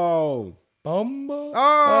 Oh. Bumba.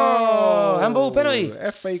 Oh. Handball penalty.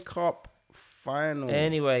 FA Cup final.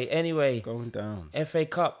 Anyway. Going down. FA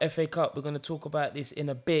Cup. We're going to talk about this in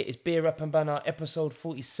a bit. It's Beer Rap and Banner, episode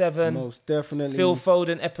 47. Most definitely. Phil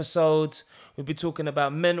Foden episode. We'll be talking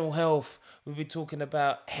about mental health. We'll be talking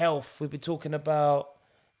about health. We'll be talking about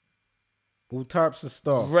all types of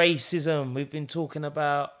stuff. Racism. We've been talking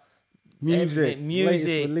about music, latest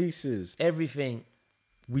releases, everything.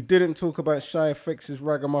 We didn't talk about Shy FX's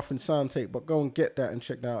Ragamuffin sound tape, but go and get that and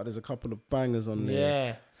check that out. There's a couple of bangers on there.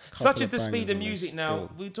 Yeah. Such is the speed of music now.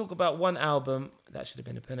 We talk about one album. That should have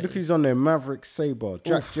been a penalty. Look who's on there. Maverick Sabre.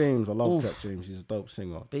 Jack James. I love Jack James. He's a dope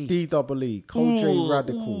singer. Beast. D-Double-E. Cole J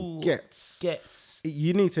Radical. Gets.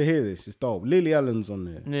 You need to hear this. It's dope. Lily Allen's on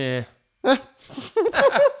there. Yeah.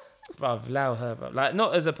 Bruv, allow her, bruv. Like,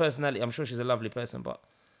 not as a personality. I'm sure she's a lovely person, but...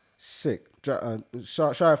 Sick. Shy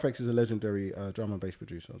FX is a legendary drum and bass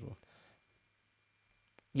producer as well.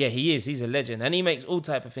 Yeah, he is. He's a legend. And he makes all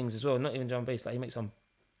type of things as well. Not even drum and bass. Like, he makes some...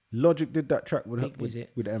 Logic did that track with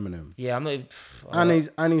Eminem. Yeah, I'm not even...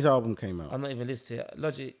 And his album came out. I'm not even listening to it.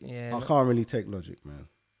 Logic, yeah. I can't really take Logic, man.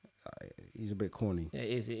 He's a bit corny.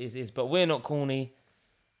 It is. But we're not corny.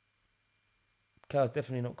 Carl's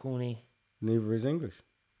definitely not corny. Neither is English.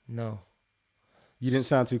 No. You didn't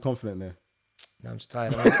sound too confident there. No, I'm just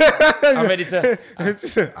tired. I'm ready to...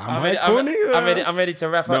 I'm ready to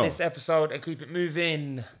wrap up this episode and keep it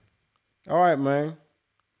moving. All right, man.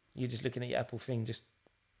 You're just looking at your Apple thing, just...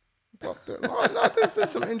 There's been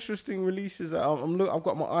some interesting releases. I've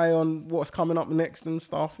got my eye on what's coming up next and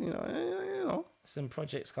stuff. You know. Some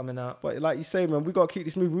projects coming out. But like you say, man, we got to keep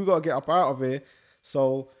this moving. We got to get up out of here.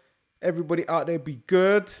 So everybody out there, be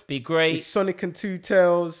good. Be great. It's Sonic and Two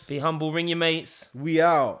Tails. Be humble. Ring your mates. We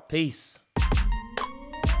out. Peace.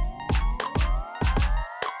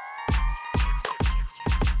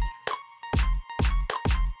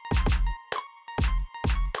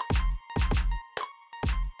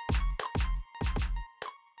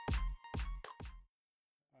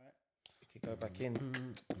 Go back in.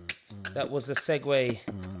 That was a segue.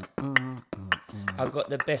 I got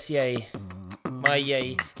the best yay. My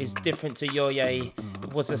yay is different to your yay.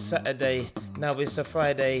 It was a Saturday, now it's a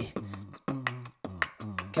Friday.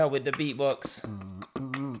 Cal with the beatbox.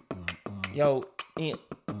 Yo,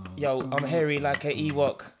 I'm hairy like a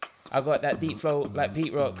Ewok. I got that deep flow like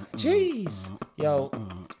Pete Rock. Jeez. Yo,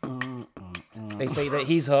 they say that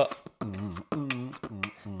he's hot.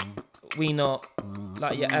 We not.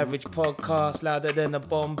 Like your average podcast, louder than a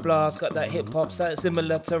bomb blast. Got that hip hop sound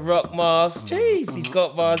similar to Rock Mars. Jeez, he's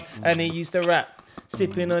got bars and he used to rap.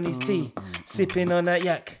 Sipping on his tea, sipping on that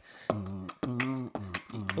yak.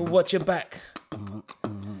 Watch your back,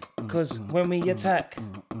 cause when we attack,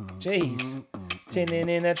 jeez, tinning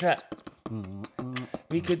in a trap.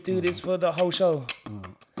 We could do this for the whole show.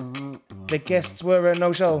 The guests were a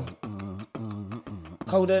no-show.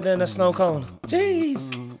 Colder than a snow cone.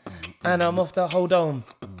 Jeez. And I'm off the whole dome.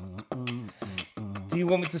 Do you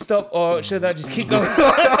want me to stop or should I just keep going?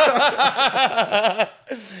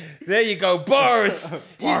 There you go, bars.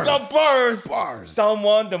 He's got bars.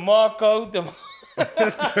 Someone, DeMarco.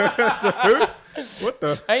 What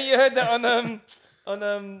the? Ain't you heard that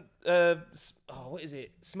on what is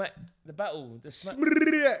it? Smack the battle.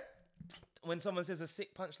 When someone says a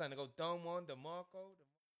sick punchline, they go, Don Juan, DeMarco.